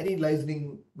any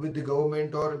licensing with the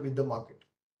government or with the market.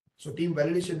 So team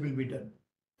validation will be done.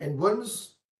 And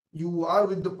once you are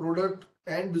with the product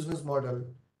and business model,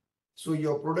 so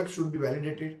your product should be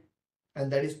validated,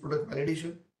 and that is product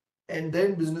validation, and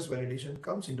then business validation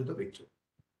comes into the picture.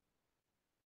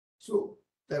 So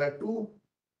there are two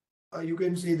you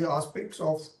can say the aspects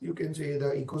of you can say the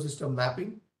ecosystem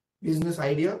mapping. Business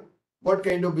idea, what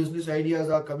kind of business ideas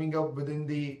are coming up within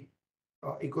the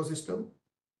ecosystem,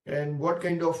 and what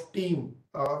kind of team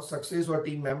success or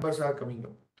team members are coming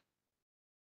up.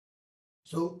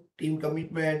 So team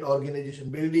commitment, organization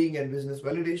building, and business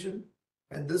validation,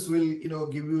 and this will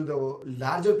give you the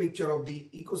larger picture of the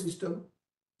ecosystem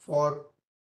for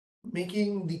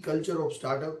making the culture of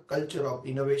startup, culture of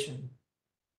innovation.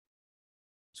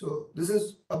 So this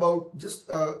is about just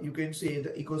you can say the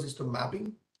ecosystem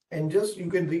mapping, and just you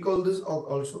can recall this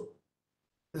also.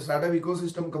 The startup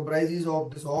ecosystem comprises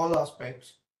of this all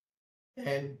aspects,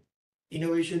 and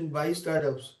innovation by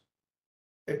startups.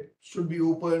 It should be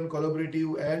open,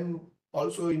 collaborative, and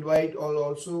also invite or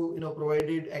also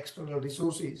provided external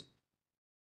resources.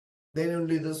 Then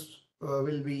only this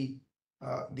will be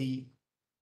the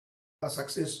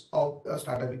success of a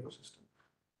startup ecosystem.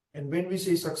 And when we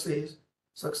say success,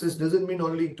 success doesn't mean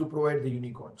only to provide the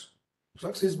unicorns.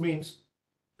 Success means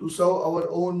to serve our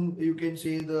own, you can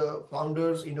say the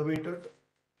founders, innovator,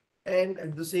 and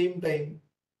at the same time,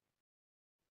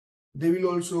 they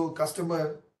will also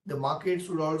customer, the market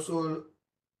should also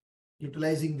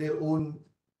utilizing their own,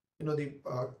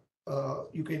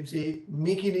 you can say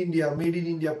make in India, made in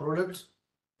India products,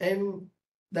 and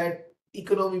that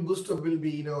economic booster will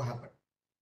be, happen.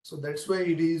 So that's why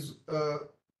it is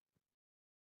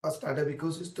a startup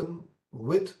ecosystem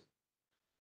with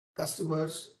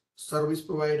customers, service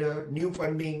provider, new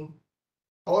funding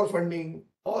or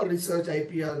research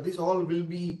IPR. This all will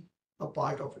be a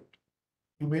part of it.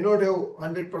 You may not have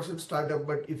 100% startup,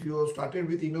 but if you have started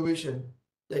with innovation,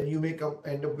 then you may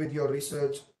end up with your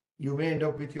research. You may end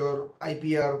up with your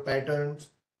IPR patents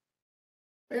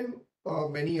and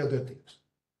many other things.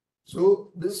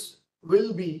 So this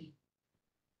will be,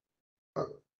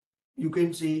 you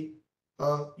can say,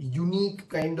 a unique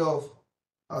kind of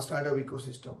a startup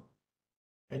ecosystem,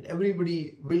 and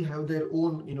everybody will have their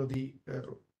own, the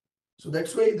role. So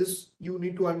that's why this you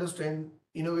need to understand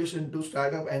innovation to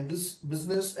startup and this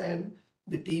business and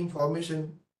the team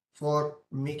formation for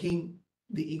making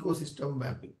the ecosystem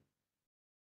mapping.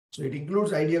 So it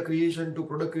includes idea creation to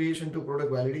product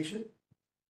validation.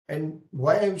 And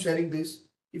why I'm sharing this,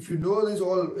 if you know this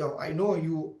all, I know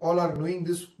you all are knowing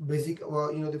this basic,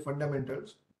 the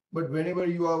fundamentals. But whenever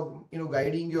you are,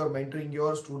 guiding or mentoring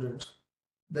your students,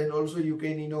 then also you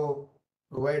can,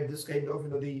 provide this kind of,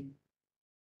 the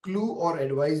clue or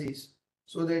advices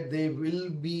so that they will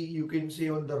be, you can say,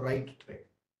 on the right track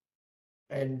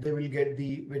and they will get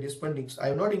the various fundings. I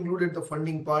have not included the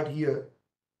funding part here,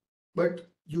 but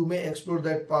you may explore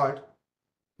that part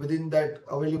within that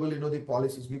available, the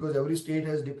policies, because every state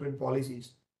has different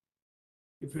policies.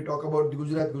 If we talk about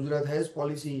Gujarat, Gujarat has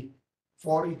policy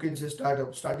for, you can say,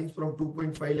 startup starting from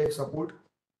 2.5 lakh support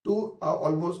to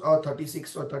almost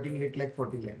 36 or 38 lakh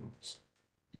 40 lakh.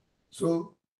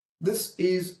 So this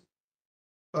is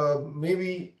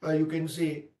maybe you can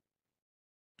say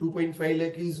 2.5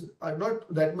 lakh is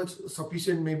not that much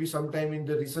sufficient, maybe sometime in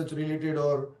the research related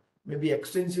or maybe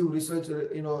extensive research,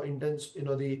 intense,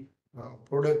 the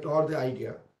product or the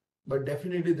idea. But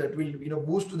definitely that will,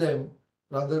 boost them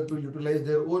rather to utilize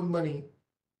their own money.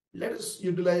 Let us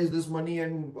utilize this money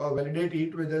and validate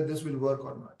it whether this will work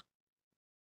or not.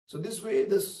 So this way,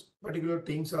 this particular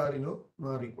things are,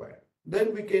 required.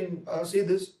 Then we can say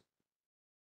this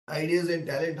ideas and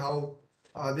talent, how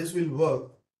this will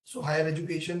work. So higher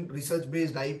education,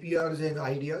 research-based IPRs and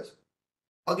ideas.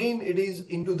 Again, it is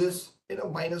into this,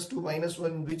 -2,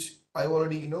 -1, which I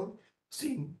already,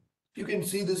 seen. You can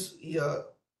see this here,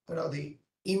 the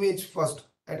image first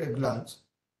at a glance.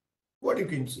 What you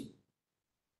can see,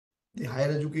 the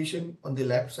higher education on the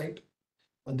left side,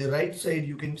 on the right side,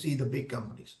 you can see the big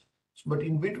companies. But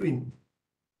in between,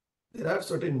 there are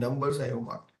certain numbers I have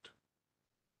marked.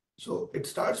 So it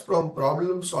starts from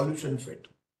problem solution fit.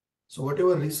 So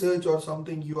whatever research or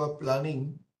something you are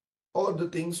planning or the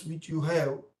things which you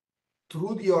have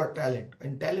through your talent,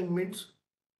 and talent means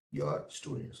your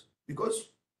students,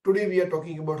 because today we are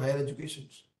talking about higher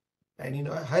educations, and in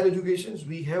higher educations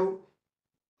we have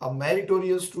a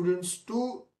meritorious students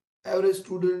to average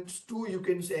students to, you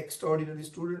can say, extraordinary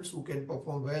students who can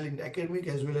perform well in academic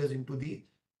as well as into the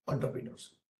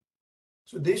entrepreneurs.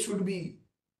 So they should be,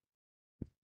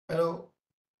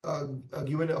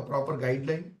 given a proper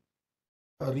guideline,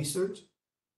 research,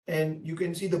 and you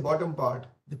can see the bottom part,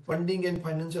 the funding and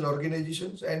financial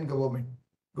organizations and government.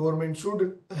 Government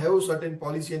should have certain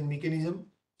policy and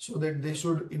mechanism so that they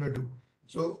should, do.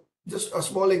 So just a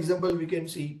small example, we can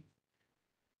see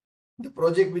the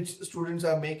project which students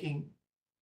are making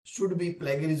should be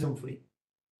plagiarism free.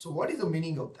 So what is the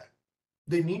meaning of that?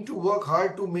 They need to work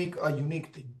hard to make a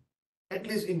unique thing, at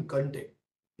least in content.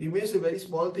 You may say very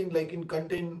small thing like in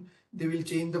content, they will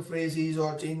change the phrases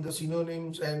or change the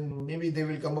synonyms and maybe they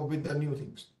will come up with the new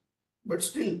things. But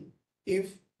still,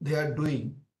 if they are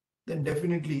doing, then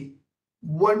definitely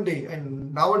one day,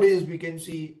 and nowadays we can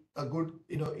see a good,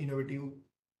 innovative,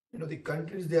 the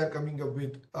countries they are coming up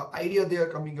with, idea they are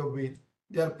coming up with,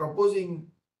 they are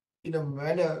proposing in a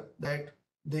manner that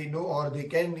they know or they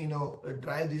can,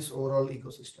 drive this overall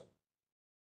ecosystem.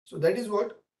 So that is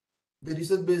what the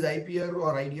research-based IPR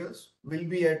or ideas will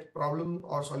be at problem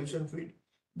or solution fit.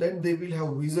 Then they will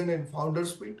have vision and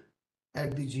founders fit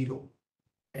at the 0.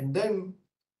 And then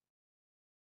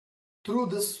through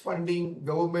this funding,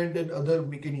 government and other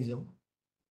mechanism,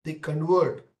 they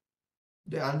convert,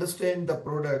 they understand the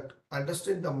product,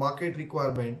 understand the market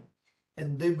requirement,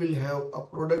 and they will have a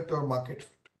product or market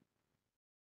fit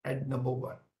at number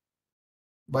 1.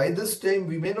 By this time,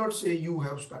 we may not say you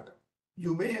have started.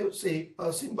 You may have, say,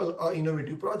 a simple or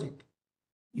innovative project.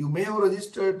 You may have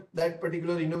registered that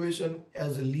particular innovation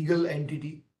as a legal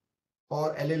entity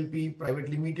or LLP, private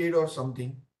limited or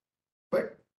something.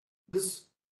 But this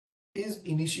is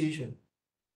initiation.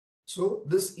 So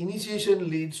this initiation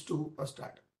leads to a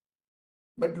start.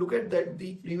 But look at that,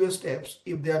 the previous steps,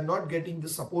 if they are not getting the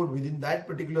support within that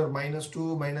particular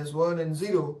 -2, -1 and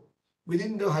 0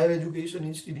 within the higher education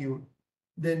institute,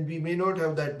 then we may not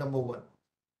have that number 1,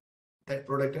 that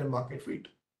product and market fit.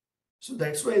 So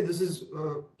that's why this is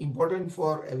important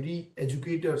for every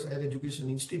educators, higher education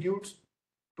institutes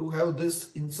to have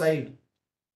this inside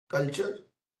culture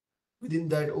within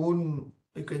that own,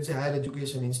 you can say, higher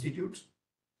education institutes.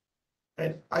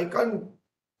 And I can't,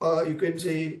 you can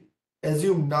say,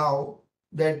 assume now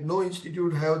that no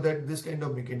institute have that this kind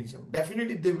of mechanism.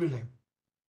 Definitely they will have.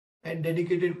 And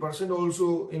dedicated person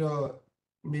also,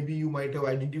 maybe you might have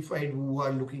identified who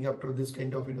are looking after this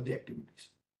kind of, the activities.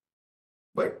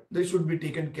 But they should be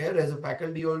taken care as a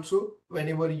faculty also,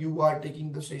 whenever you are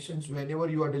taking the sessions, whenever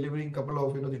you are delivering couple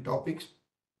of, the topics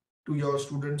to your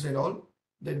students and all,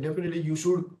 then definitely you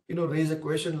should, raise a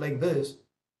question like this,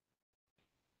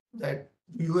 that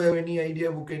do you have any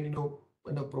idea who can,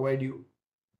 provide you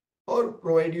or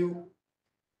provide you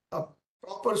a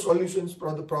proper solutions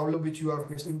for the problem which you are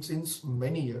facing since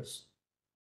many years.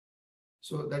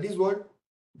 So that is what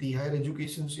the higher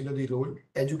education's, the role,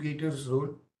 educator's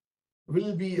role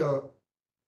will be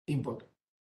important.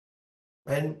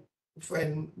 And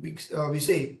when we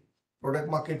say product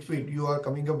market fit, you are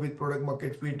coming up with product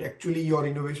market fit, actually your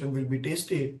innovation will be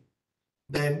tested,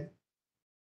 then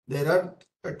there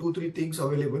are two, three things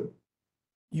available.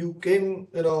 You can,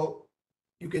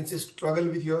 you can say struggle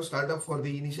with your startup for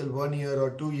the initial 1 year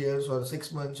or 2 years or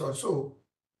 6 months or so,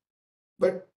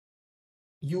 but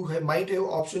you might have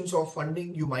options of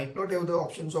funding, you might not have the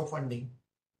options of funding.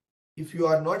 If you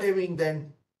are not having,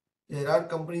 then there are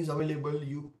companies available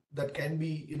that can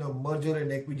be, merger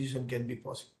and acquisition can be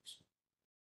possible.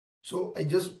 So I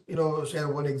just, share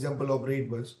one example of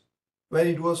RateBus. When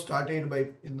it was started by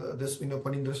this,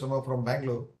 Panindra Sharma from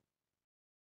Bangalore.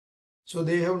 So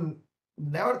they have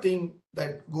never think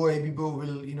that Go Abibo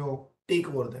will, take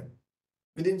over them.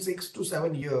 Within 6 to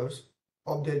 7 years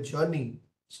of their journey,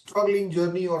 struggling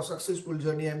journey or successful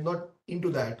journey, I'm not into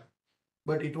that,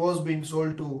 but it was being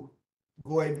sold to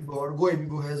Go Abibo, or Go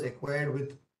Abibo has acquired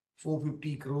with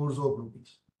 450 crores of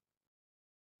rupees.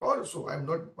 Also, I'm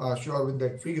not sure with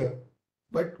that figure,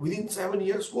 but within 7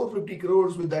 years, 450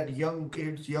 crores with that young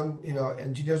kids, young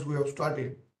engineers who have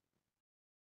started.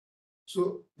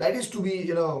 So that is to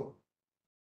be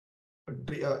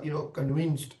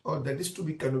convinced, or that is to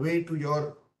be conveyed to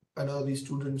your the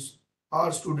students,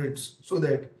 our students, so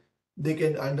that they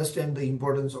can understand the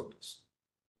importance of this.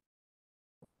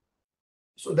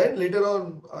 So then later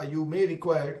on, you may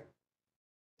require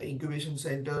incubation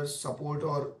centers support,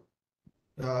 or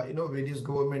various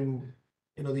government,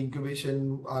 the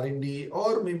incubation R&D,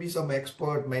 or maybe some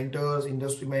expert mentors,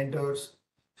 industry mentors,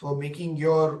 for making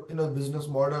your business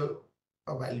model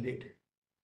validated.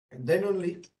 And then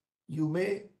only you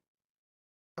may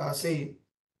say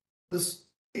this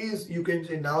is, you can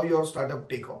say, now your startup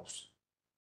takeoffs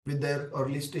with their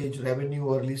early stage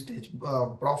revenue, early stage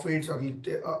profits,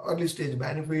 early stage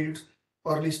benefits,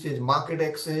 early stage market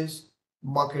access,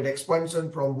 market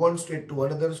expansion from one state to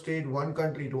another state, one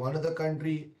country to another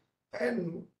country,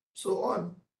 and so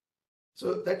on.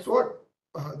 So that's what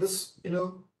this,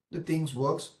 the things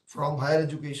works from higher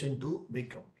education to big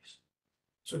companies.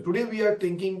 So today we are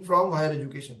thinking from higher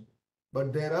education,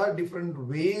 but there are different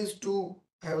ways to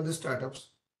have the startups.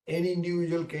 Any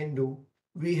individual can do.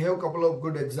 We have a couple of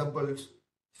good examples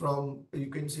from, you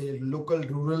can say, local,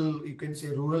 rural, you can say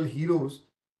rural heroes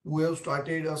who have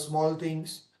started small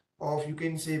things of, you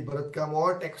can say, Bharatkam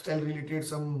or textile related,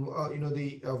 some,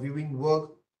 the weaving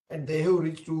work, and they have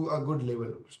reached to a good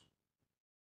level.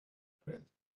 Right?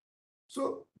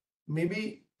 So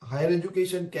maybe higher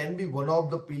education can be one of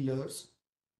the pillars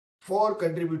for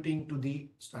contributing to the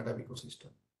startup ecosystem.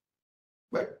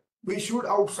 But we should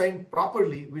outshine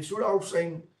properly, we should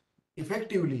outshine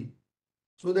effectively,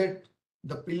 so that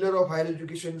the pillar of higher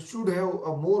education should have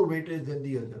a more weightage than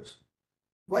the others.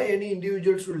 Why any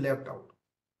individual should left out,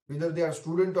 whether they are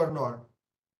student or not?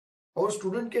 Our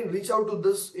student can reach out to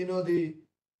this, the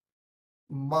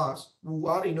mass who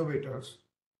are innovators,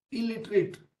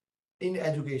 illiterate in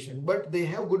education, but they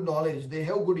have good knowledge, they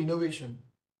have good innovation.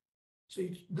 So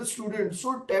the students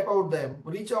should tap out them,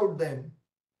 reach out them,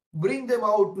 bring them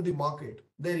out to the market,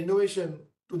 their innovation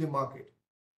to the market.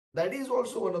 That is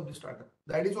also one of the startup.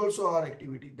 That is also our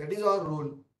activity. That is our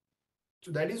role.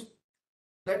 So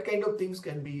that kind of things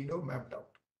can be mapped out.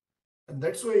 And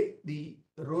that's why the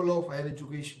role of higher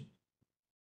education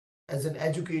as an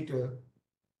educator,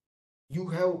 you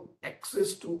have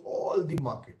access to all the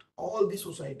market, all the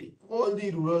society, all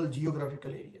the rural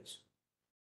geographical areas.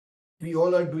 We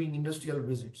all are doing industrial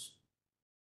visits.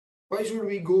 Why should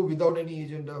we go without any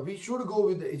agenda? We should go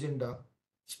with the agenda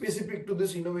specific to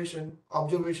this innovation,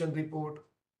 observation report,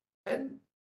 and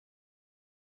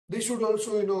they should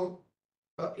also,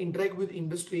 interact with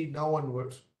industry now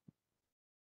onwards.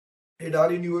 At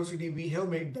our university, we have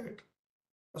made that.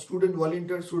 A student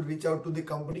volunteer should reach out to the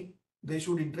company, they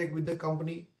should interact with the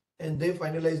company, and they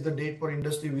finalize the date for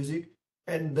industry visit.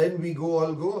 And then we go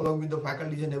along with the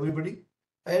faculties and everybody.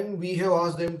 And we have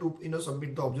asked them to,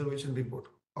 submit the observation report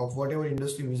of whatever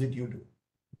industry visit you do.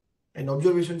 And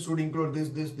observation should include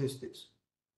this.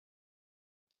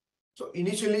 So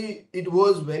initially, it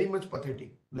was very much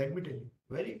pathetic. Let me tell you,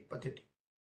 very pathetic.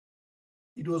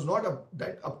 It was not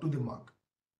up to the mark.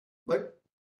 But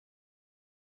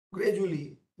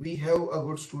gradually, we have a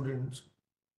good students,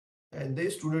 and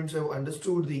these students have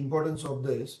understood the importance of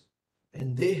this,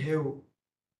 and they have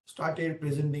started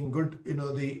presenting good,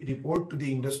 the report to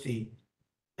the industry.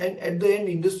 And at the end,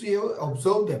 industry have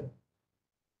observed them.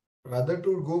 rather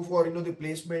to go for the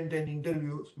placement and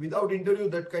interviews. Without interview,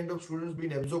 that kind of students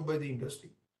being absorbed by the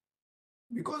industry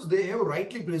because they have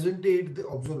rightly presented the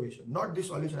observation, not the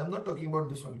solution. I'm not talking about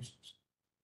the solutions.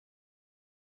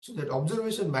 So that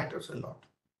observation matters a lot.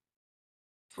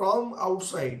 From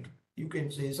outside, you can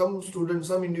say some student,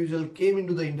 some individual came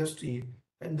into the industry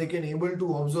and they can able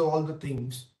to observe all the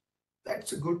things.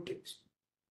 That's a good thing.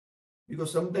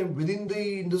 Because sometimes within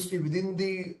the industry, within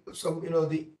the some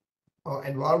the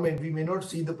environment, we may not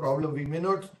see the problem, we may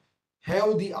not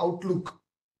have the outlook,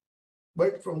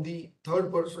 but from the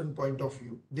third person point of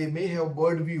view, they may have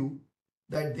bird view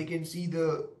that they can see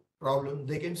the problem,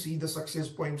 they can see the success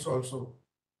points also,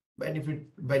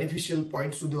 beneficial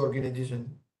points to the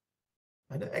organization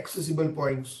and accessible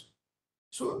points.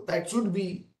 So that should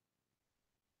be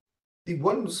the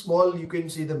one small, you can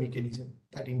say, the mechanism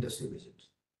that industry visits.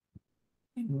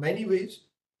 In many ways,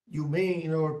 you may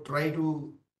try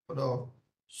to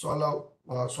sort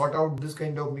out this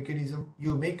kind of mechanism.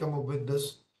 You may come up with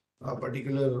this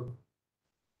particular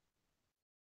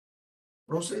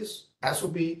process,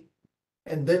 SOP,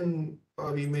 and then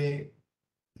we may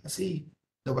see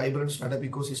the vibrant startup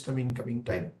ecosystem in coming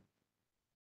time.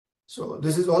 So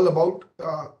this is all about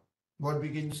what we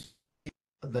can see,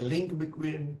 the link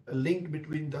between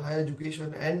the higher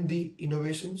education and the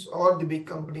innovations or the big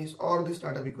companies or the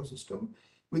startup ecosystem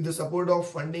with the support of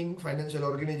funding, financial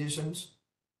organizations,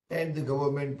 and the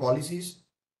government policies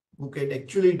who can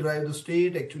actually drive the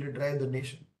state, actually drive the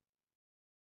nation.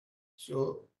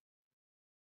 So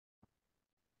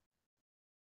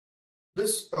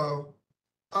this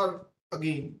are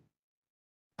again,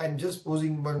 I'm just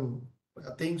posing one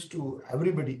things to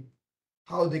everybody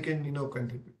how they can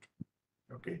contribute.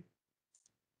 Okay.